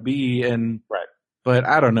they're going to be. But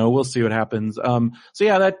I don't know. We'll see what happens. So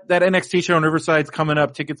yeah, that NXT show in Riverside's coming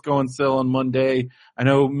up. Tickets go on sale on Monday. I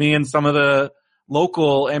know me and some of the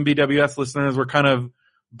local MBWS listeners were kind of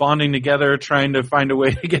bonding together, trying to find a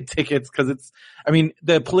way to get tickets, because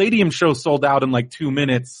the Palladium show sold out in like 2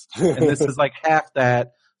 minutes, and this is like half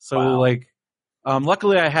that. So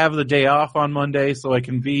luckily I have the day off on Monday, so I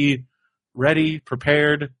can be ready,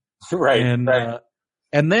 prepared. Right. And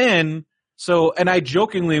then, and I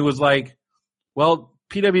jokingly was like, well,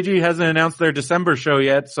 PWG hasn't announced their December show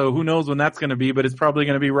yet, so who knows when that's going to be, but it's probably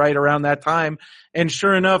going to be right around that time. And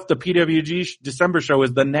sure enough, the PWG December show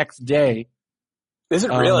is the next day. Is it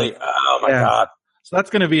really? Oh my God. So that's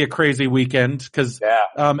going to be a crazy weekend, because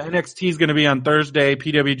NXT is going to be on Thursday,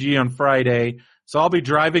 PWG on Friday. So I'll be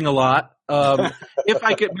driving a lot. If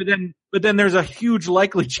I get, but then there's a huge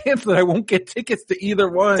likely chance that I won't get tickets to either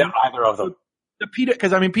one. To either of them.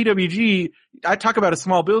 Because I mean, PWG, I talk about a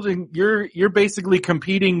small building. You're basically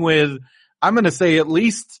competing with, I'm going to say, at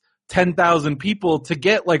least 10,000 people to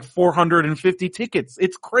get like 450 tickets.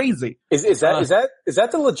 It's crazy. Is that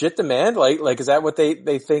the legit demand? Like is that what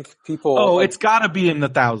they think people? Oh, it's got to be in the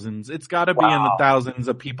thousands. It's got to be in the thousands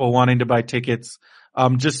of people wanting to buy tickets.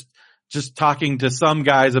 Just talking to some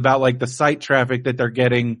guys about like the site traffic that they're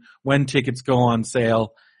getting when tickets go on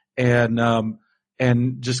sale,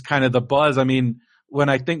 and just kind of the buzz. I mean, when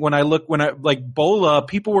I like Bola,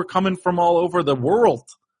 people were coming from all over the world.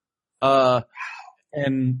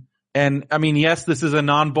 And And I mean, yes, this is a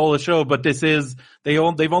non-Bola show, but they've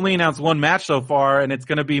only announced one match so far, and it's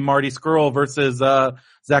going to be Marty Scurll versus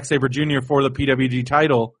Zack Sabre Jr. for the PWG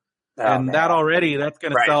title. Oh, and man. that's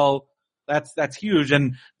going to sell. That's huge.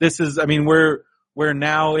 And this is, I mean, we're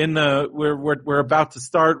now we're about to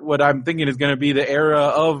start what I'm thinking is going to be the era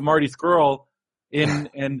of Marty Scurll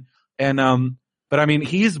but I mean,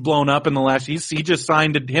 he's blown up in the last, he just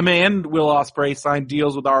signed, him and Will Ospreay signed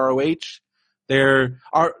deals with ROH.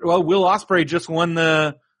 Will Ospreay just won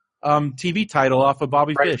the TV title off of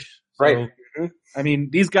Bobby Fish. So, right. I mean,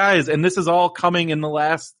 these guys, and this is all coming in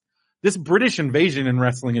this British invasion in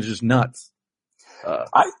wrestling is just nuts.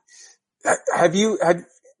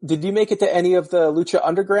 Did you make it to any of the Lucha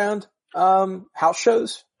Underground house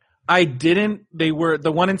shows? I didn't. The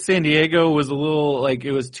one in San Diego was a little, like,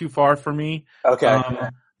 it was too far for me. Okay.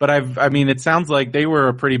 But it sounds like they were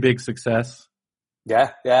a pretty big success.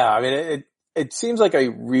 Yeah. I mean, it seems like a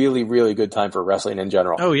really, really good time for wrestling in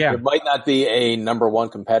general. Oh, yeah. It might not be a number one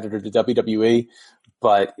competitor to WWE,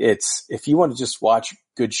 but if you want to just watch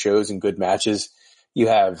good shows and good matches, you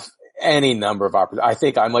have any number of opportunities. I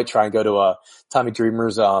think I might try and go to Tommy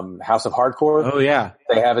Dreamer's House of Hardcore. Oh, yeah.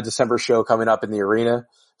 They have a December show coming up in the arena,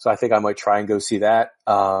 so I think I might try and go see that.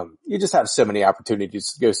 You just have so many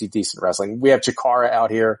opportunities to go see decent wrestling. We have Chikara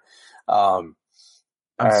out here.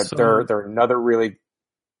 They're another really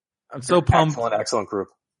I'm so pumped. Excellent group.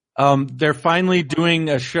 They're finally doing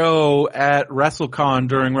a show at WrestleCon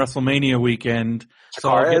during WrestleMania weekend. So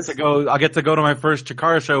I'll get to go to my first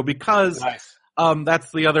Chikara show because nice. That's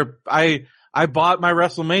the other I bought my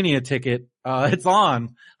WrestleMania ticket. It's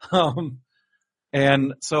on.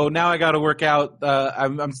 And so now I got to work out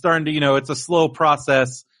I'm starting to, it's a slow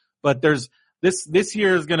process, but there's this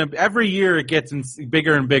year is going to every year it gets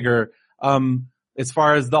bigger and bigger. As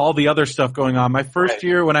far as all the other stuff going on. My first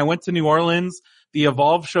year when I went to New Orleans, the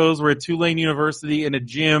Evolve shows were at Tulane University in a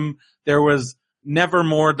gym. There was never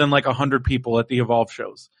more than like 100 people at the Evolve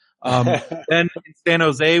shows. Then in San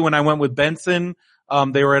Jose, when I went with Benson,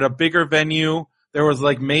 they were at a bigger venue. There was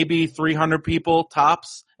like maybe 300 people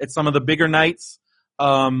tops at some of the bigger nights.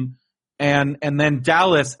 And then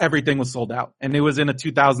Dallas, everything was sold out and it was in a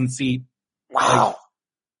 2,000 seat. Wow.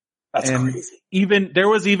 That's crazy. There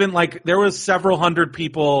was several hundred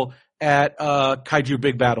people at Kaiju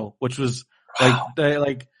Big Battle, which was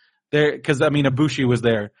because I mean Ibushi was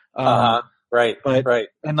there. Right.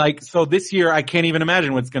 And so this year I can't even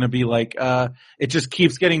imagine what it's going to be like. It just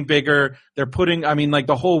keeps getting bigger. They're putting,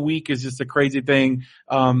 the whole week is just a crazy thing.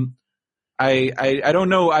 I don't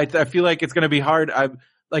know. I feel like it's going to be hard.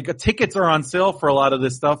 Tickets are on sale for a lot of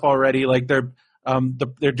this stuff already. Like they're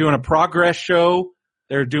doing a Progress show.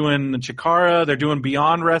 They're doing Chikara. They're doing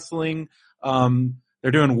Beyond Wrestling.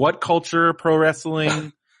 They're doing What Culture Pro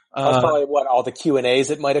Wrestling. That's probably all the Q&As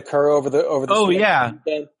that might occur over the. Oh yeah.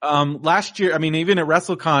 Last year, even at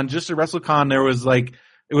WrestleCon, there was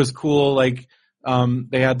it was cool.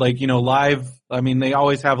 They had live. They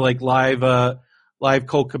always have live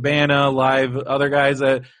Colt Cabana, live other guys.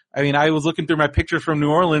 I was looking through my pictures from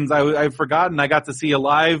New Orleans. I've forgotten. I got to see a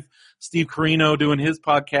live Steve Corino doing his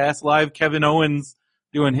podcast, live Kevin Owens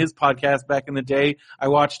doing his podcast back in the day. I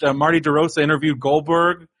watched Marty DeRosa interviewed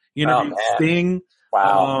Goldberg. He interviewed Sting.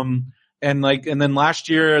 Wow. And then last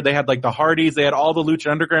year they had the Hardys. They had all the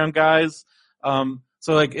Lucha Underground guys.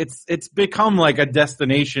 So it's become a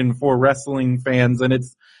destination for wrestling fans, and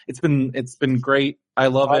it's been great. I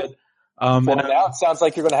love it. Now it sounds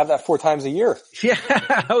like you're going to have that 4 times a year. Yeah.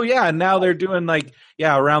 Oh yeah. And now they're doing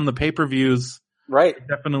around the pay-per-views. Right.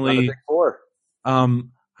 Definitely. Big 4.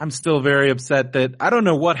 I'm still very upset that I don't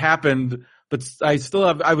know what happened, but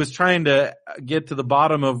I was trying to get to the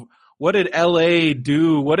bottom of what did LA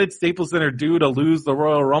do? What did Staples Center do to lose the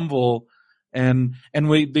Royal Rumble? And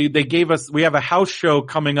they gave us, we have a house show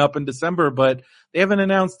coming up in December, but they haven't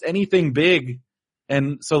announced anything big.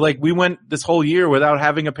 And so we went this whole year without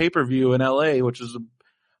having a pay-per-view in LA,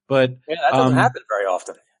 that doesn't happen very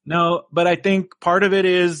often. No, but I think part of it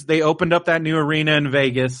is they opened up that new arena in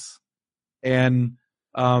Vegas, and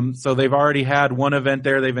so they've already had one event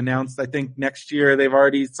there. They've announced, I think next year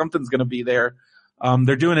something's going to be there.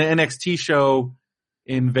 They're doing an NXT show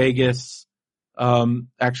in Vegas,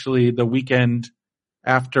 actually the weekend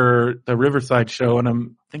after the Riverside show. And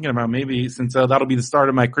I'm thinking about maybe since that'll be the start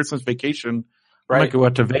of my Christmas vacation, I might go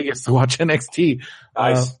out to Vegas to watch NXT.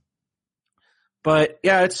 Nice. But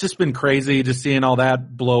yeah, it's just been crazy just seeing all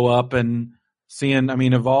that blow up and seeing,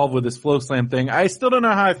 Evolve with this Flow Slam thing. I still don't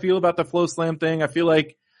know how I feel about the Flow Slam thing. I feel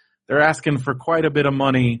like they're asking for quite a bit of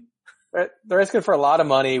money. They're asking for a lot of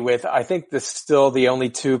money with, I think this still the only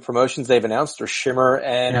 2 promotions they've announced are Shimmer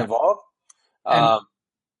and Evolve.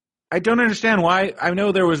 I don't understand why. I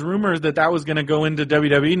know there was rumors that was going to go into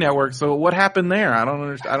WWE Network. So what happened there? I don't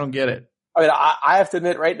understand. I don't get it. I mean, I have to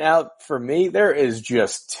admit right now, for me, there is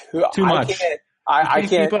just too much. I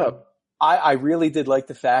can't keep up. I really did like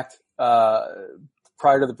the fact,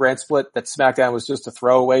 prior to the brand split that SmackDown was just a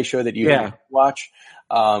throwaway show that you didn't watch.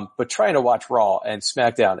 But trying to watch Raw and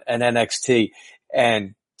SmackDown and NXT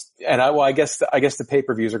I guess the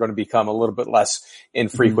pay-per-views are going to become a little bit less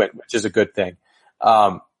infrequent, which is a good thing.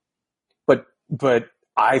 But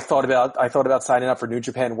I thought about signing up for New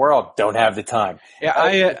Japan World. Don't have the time.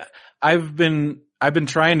 Yeah, I've been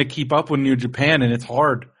trying to keep up with New Japan and it's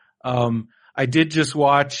hard. I did just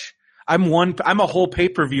watch, I'm a whole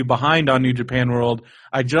pay-per-view behind on New Japan World.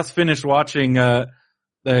 I just finished watching, I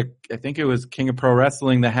think it was King of Pro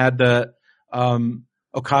Wrestling that had the,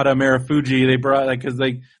 Okada Marufuji. They brought, cause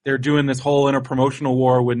they're doing this whole interpromotional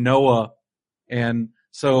war with Noah. And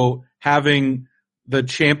so having the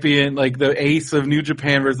champion, the ace of New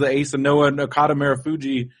Japan versus the ace of Noah and Okada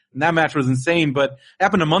Marufuji, and that match was insane, but it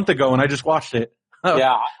happened a month ago and I just watched it.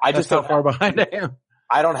 Yeah. That's how far behind I am.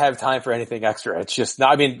 I don't have time for anything extra. It's just,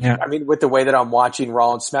 I mean, with the way that I'm watching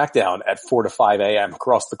Raw and SmackDown at 4 to 5 a.m.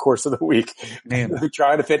 across the course of the week,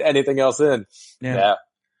 trying to fit anything else in. Yeah.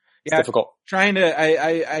 It's difficult.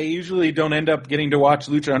 I usually don't end up getting to watch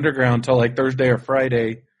Lucha Underground until Thursday or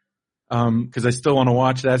Friday. Cause I still want to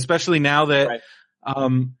watch that, especially now that,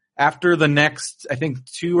 after the next, I think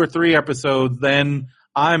 2 or 3 episodes, then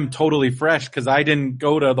I'm totally fresh cause I didn't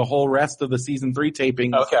go to the whole rest of the season 3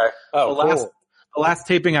 taping. Okay. Oh, cool. The last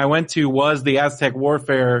taping I went to was the Aztec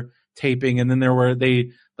Warfare taping, and then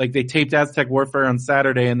they taped Aztec Warfare on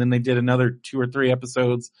Saturday, and then they did another 2 or 3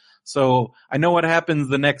 episodes. So I know what happens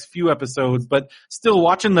the next few episodes, but still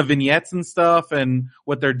watching the vignettes and stuff and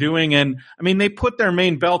what they're doing. And I mean, they put their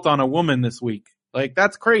main belt on a woman this week.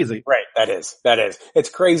 That's crazy. Right. That is. It's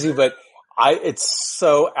crazy, but it's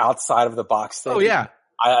so outside of the box thing. Oh yeah.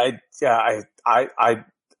 I like it.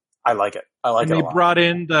 I like it a lot. They brought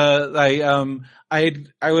in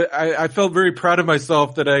I felt very proud of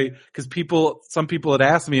myself that cause some people had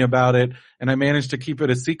asked me about it and I managed to keep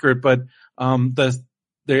it a secret, but,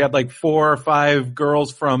 they had 4 or 5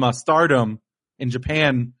 girls from Stardom in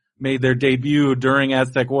Japan made their debut during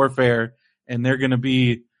Aztec Warfare, and they're going to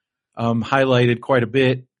be highlighted quite a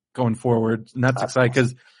bit going forward, and that's exciting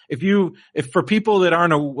because if for people that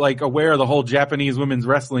aren't aware of the whole Japanese women's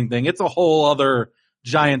wrestling thing, it's a whole other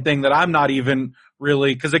giant thing that I'm not even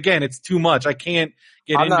really, because again, it's too much. I can't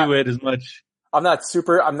get into it as much. I'm not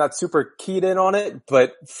super keyed in on it,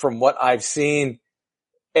 but from what I've seen,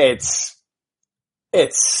 it's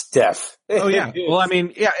stiff. Oh yeah. Well, I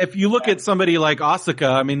mean, yeah, if you look at somebody like Asuka,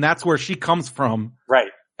 I mean, that's where she comes from.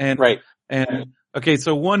 Right. And okay,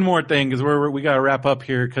 so one more thing, cause we gotta wrap up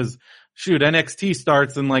here, cause shoot, NXT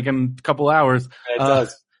starts in a couple hours. It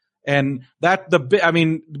does. And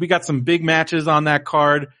we got some big matches on that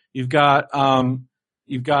card. You've got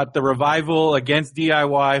the Revival against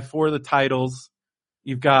DIY for the titles.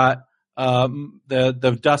 You've got,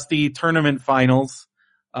 the Dusty tournament finals.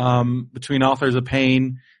 Between Authors of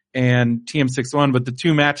Pain and TM61, but the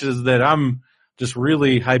 2 matches that I'm just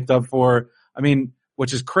really hyped up for, I mean,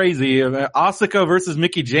 which is crazy, Asuka versus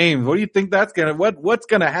Mickie James. What do you think what's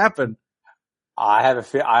gonna happen? I have a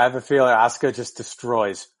feeling Asuka just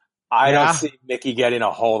destroys. I don't see Mickie getting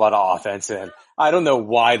a whole lot of offense in. I don't know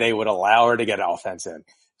why they would allow her to get offense in.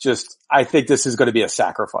 I think this is going to be a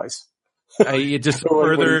sacrifice. You just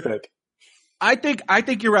what do you think? I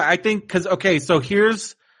think you're right. I think so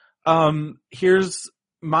here's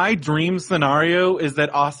my dream scenario is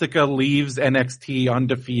that Asuka leaves NXT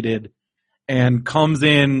undefeated and comes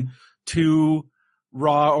in to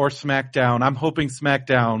Raw or SmackDown. I'm hoping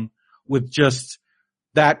SmackDown with just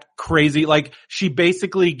that crazy, she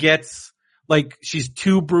basically gets, she's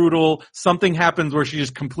too brutal. Something happens where she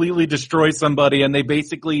just completely destroys somebody and they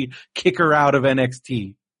basically kick her out of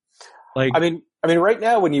NXT. I mean, right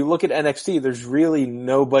now when you look at NXT, there's really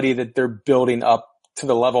nobody that they're building up to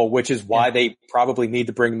the level, which is why they probably need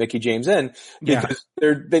to bring Mickie James in because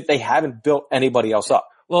they haven't built anybody else up.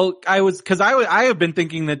 Well, I have been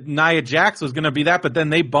thinking that Nia Jax was going to be that, but then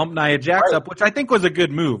they bumped Nia Jax up, which I think was a good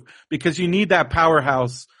move because you need that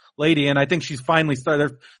powerhouse lady. And I think she's finally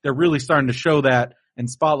they're really starting to show that and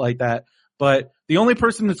spotlight that. But the only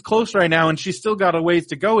person that's close right now, and she's still got a ways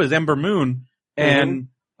to go, is Ember Moon. And,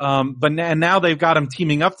 but now they've got them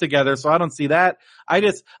teaming up together. So I don't see that. I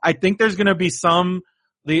think there's going to be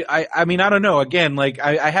I mean, I don't know. Again,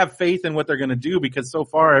 I have faith in what they're going to do because so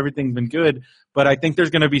far everything's been good, but I think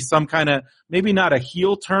there's going to be some kind of, maybe not a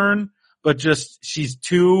heel turn, but just she's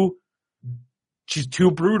too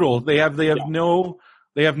brutal. They have no,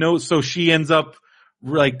 so she ends up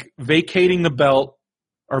like vacating the belt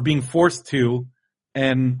or being forced to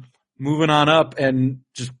and moving on up and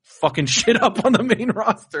just fucking shit up on the main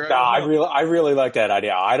roster. No, I really like that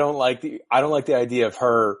idea. I don't like the idea of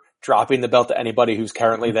her dropping the belt to anybody who's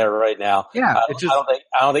currently there right now. Yeah. I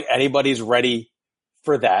don't think anybody's ready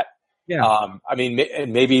for that. Yeah. I mean,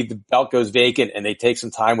 maybe the belt goes vacant and they take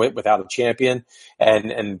some time without a champion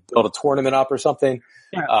and build a tournament up or something.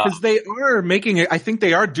 Yeah, because they are making it. I think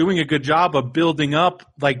they are doing a good job of building up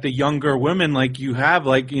like the younger women, like you have,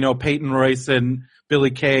 like, you know, Peyton Royce and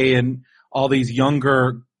Billie Kay and all these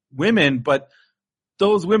younger women, but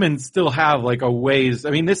those women still have like a ways. I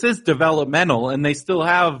mean, this is developmental and they still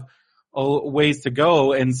have ways to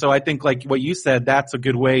go. And so I think like what you said, that's a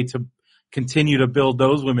good way to continue to build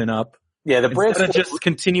those women up. Yeah, the brand instead of just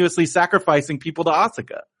continuously sacrificing people to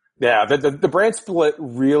Asuka. Yeah, the brand split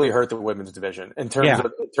really hurt the women's division in terms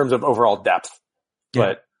of overall depth.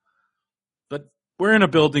 Yeah. But we're in a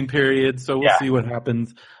building period, so we'll see what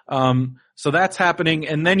happens. So that's happening,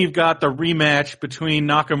 and then you've got the rematch between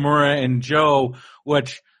Nakamura and Joe,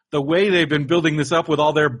 which the way they've been building this up with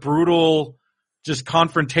all their brutal just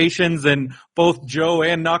confrontations and both Joe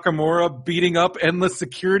and Nakamura beating up endless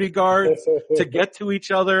security guards to get to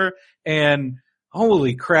each other, and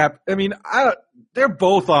holy crap. I mean, they're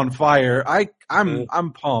both on fire.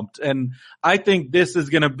 I'm pumped. And I think this is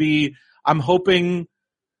going to be, I'm hoping,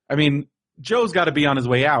 I mean, Joe's got to be on his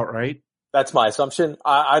way out, right? That's my assumption.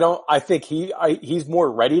 I think he's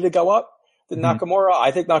more ready to go up than Nakamura.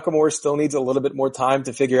 I think Nakamura still needs a little bit more time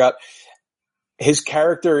to figure out his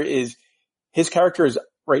character is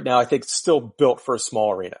right now, I think, still built for a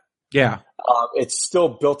small arena. Yeah. It's still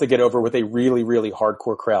built to get over with a really, really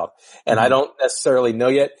hardcore crowd. And I don't necessarily know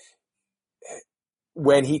yet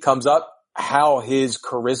when he comes up how his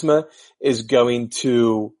charisma is going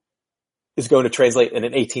to translate in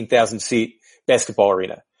an 18,000 seat basketball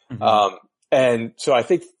arena. And so I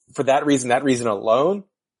think for that reason alone,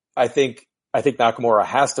 I think Nakamura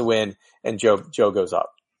has to win and Joe goes up.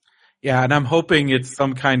 Yeah. And I'm hoping it's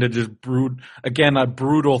some kind of just a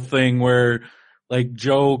brutal thing where like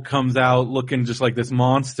Joe comes out looking just like this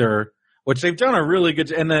monster, which they've done a really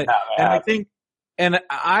good, and I think, and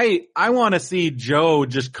I want to see Joe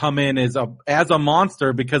just come in as a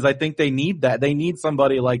monster because I think they need that. They need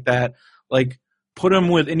somebody like that. Like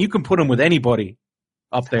and you can put him with anybody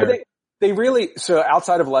up there. They really, so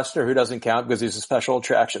outside of Lesnar, who doesn't count because he's a special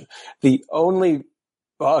attraction, so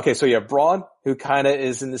you have Braun, who kind of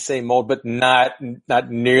is in the same mold, but not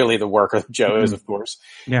nearly the worker Joe is, of course.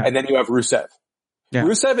 Yeah. And then you have Rusev. Yeah.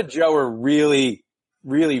 Rusev and Joe are really,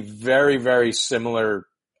 really very, very similar,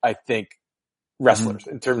 I think, wrestlers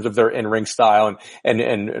in terms of their in-ring style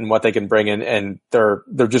and what they can bring in, and they're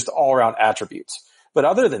just all around attributes. But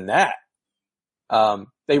other than that,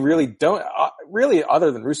 they really don't,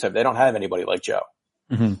 other than Rusev, they don't have anybody like Joe.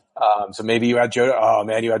 So maybe you add Joe to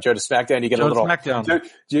SmackDown, you get a little, SmackDown.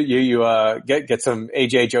 You get some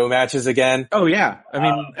AJ Joe matches again. Oh yeah. I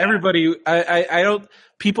mean, everybody,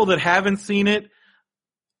 people that haven't seen it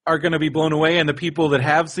are going to be blown away, and the people that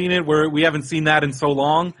have seen it, we haven't seen that in so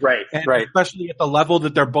long. Right. Especially at the level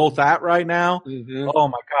that they're both at right now. Oh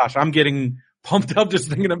my gosh, I'm getting pumped up just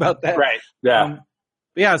thinking about that. Right. Yeah.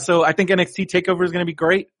 Yeah, so I think NXT TakeOver is going to be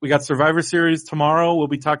great. We got Survivor Series tomorrow. We'll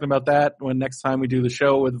be talking about that when next time we do the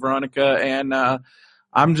show with Veronica, and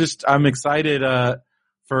I'm excited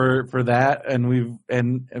for that. And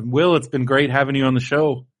Will, it's been great having you on the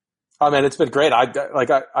show. Oh man, it's been great.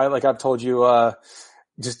 I've told you,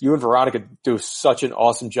 just you and Veronica do such an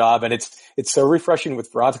awesome job, and it's so refreshing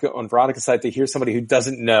with Veronica on Veronica's side to hear somebody who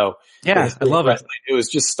doesn't know. Yeah, I love it. It was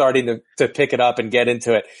just starting to pick it up and get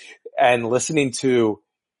into it. And listening to,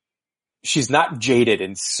 she's not jaded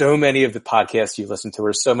in so many of the podcasts you listen to,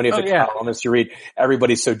 or so many of the columnists you read.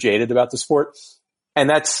 Everybody's so jaded about the sport. And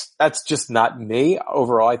that's just not me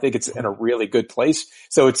overall. I think it's in a really good place.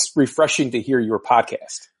 So it's refreshing to hear your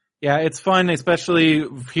podcast. Yeah, it's fun, especially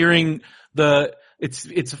hearing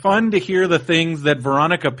it's fun to hear the things that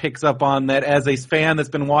Veronica picks up on that as a fan that's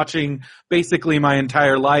been watching basically my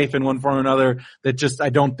entire life in one form or another that just I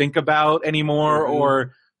don't think about anymore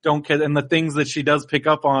or don't care. And the things that she does pick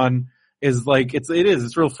up on is like, it's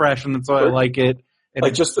real fresh, and that's why I like it. And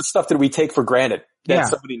like just the stuff that we take for granted that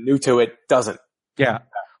somebody new to it doesn't. Yeah.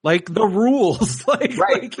 Like the rules.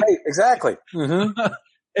 Right, exactly.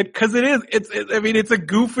 Cause it's a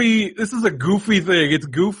goofy, this is a goofy thing. It's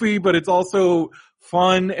goofy, but it's also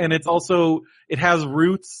fun, and it has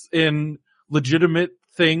roots in legitimate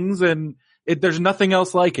things, and there's nothing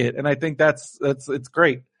else like it. And I think it's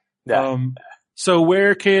great. Yeah. So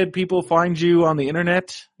where can people find you on the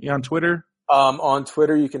internet? You on Twitter? On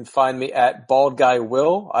Twitter, you can find me at Bald Guy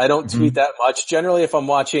Will. I don't tweet that much. Generally, if I'm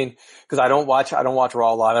watching, because I don't watch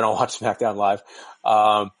Raw live, I don't watch SmackDown live.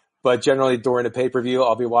 But generally during a pay-per-view,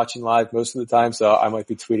 I'll be watching live most of the time, so I might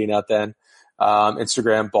be tweeting out then.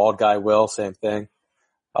 Instagram, Bald Guy Will, same thing.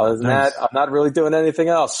 Other than that, I'm not really doing anything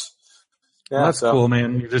else. Yeah, well, that's cool,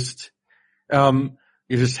 man. You're just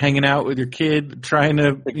hanging out with your kid, trying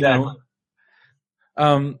to, exactly.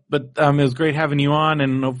 But it was great having you on,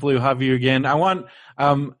 and hopefully we'll have you again. I want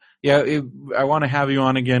to have you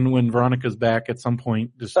on again when Veronica's back at some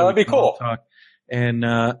point. Just so that'd be cool. Talk. And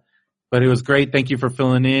but it was great. Thank you for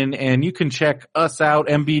filling in. And you can check us out,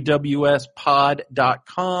 mbwspod.com,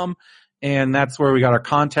 and that's where we got our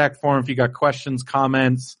contact form if you got questions,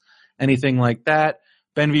 comments, anything like that.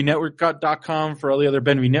 BenvyNetwork.com for all the other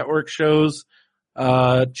Benvy Network shows.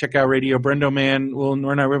 Check out Radio Brendo Man.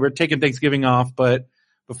 We're taking Thanksgiving off, but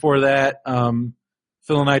before that,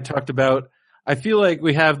 Phil and I talked about, I feel like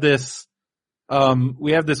we have this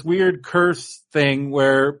weird curse thing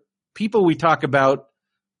where people we talk about,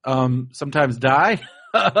 sometimes die.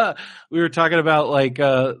 We were talking about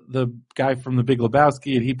the guy from The Big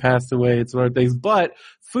Lebowski, and he passed away. It's one of things, but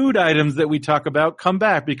food items that we talk about come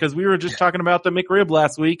back, because we were just talking about the McRib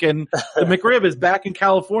last week, and the McRib is back in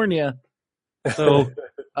California. So,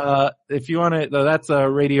 if you want to, that's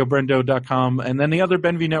radiobrendo.com. And then the other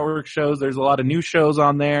Benvy Network shows, there's a lot of new shows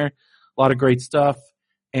on there, a lot of great stuff.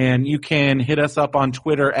 And you can hit us up on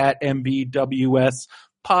Twitter at MBWS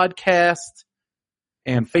Podcast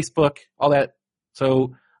and Facebook, all that.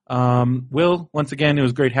 So, Will, once again, it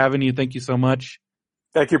was great having you. Thank you so much.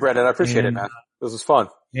 Thank you, Brendan. I appreciate it, man. This was fun.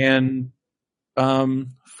 And,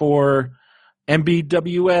 for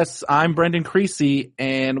MBWS, I'm Brendan Creasy,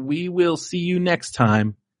 and we will see you next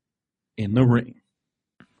time in the ring.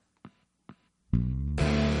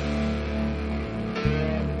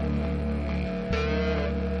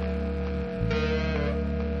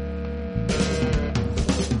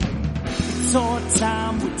 It's our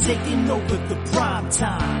time, we're taking over the prime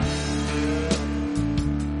time.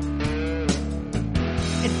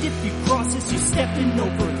 And if you cross us, you're stepping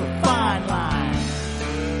over the fine line.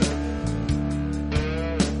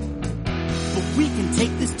 But we can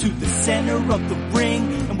take this to the center of the ring,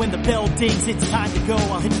 and when the bell dings, it's time to go.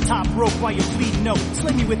 I'll hit the top rope while you're bleeding. No,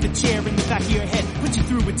 sling you with the chair in the back of your head, put you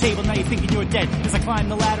through a table, now you're thinking you're dead. As I climb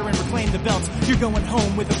the ladder and reclaim the belts, you're going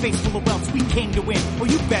home with a face full of welts. We came to win,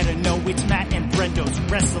 well you better know it's Matt and Brendo's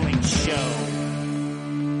wrestling show.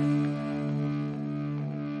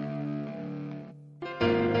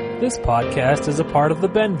 This podcast is a part of the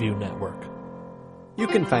Benview Network. You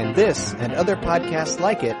can find this and other podcasts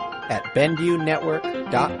like it at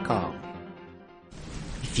BenviewNetwork.com.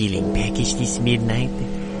 Feeling peckish this midnight?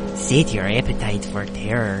 Sate your appetite for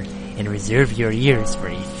terror and reserve your ears for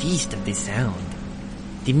a feast of the sound.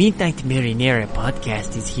 The Midnight Marinera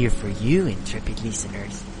podcast is here for you, intrepid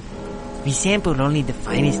listeners. We sampled only the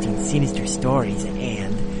finest and sinister stories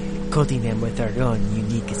and, coating them with our own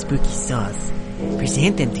unique spooky sauce,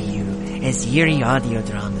 present them to you as eerie audio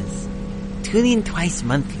dramas. Tune in twice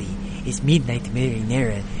monthly as Midnight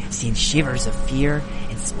Marinera sends shivers of fear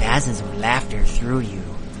and spasms of laughter through you.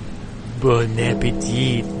 Bon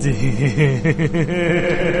appetit!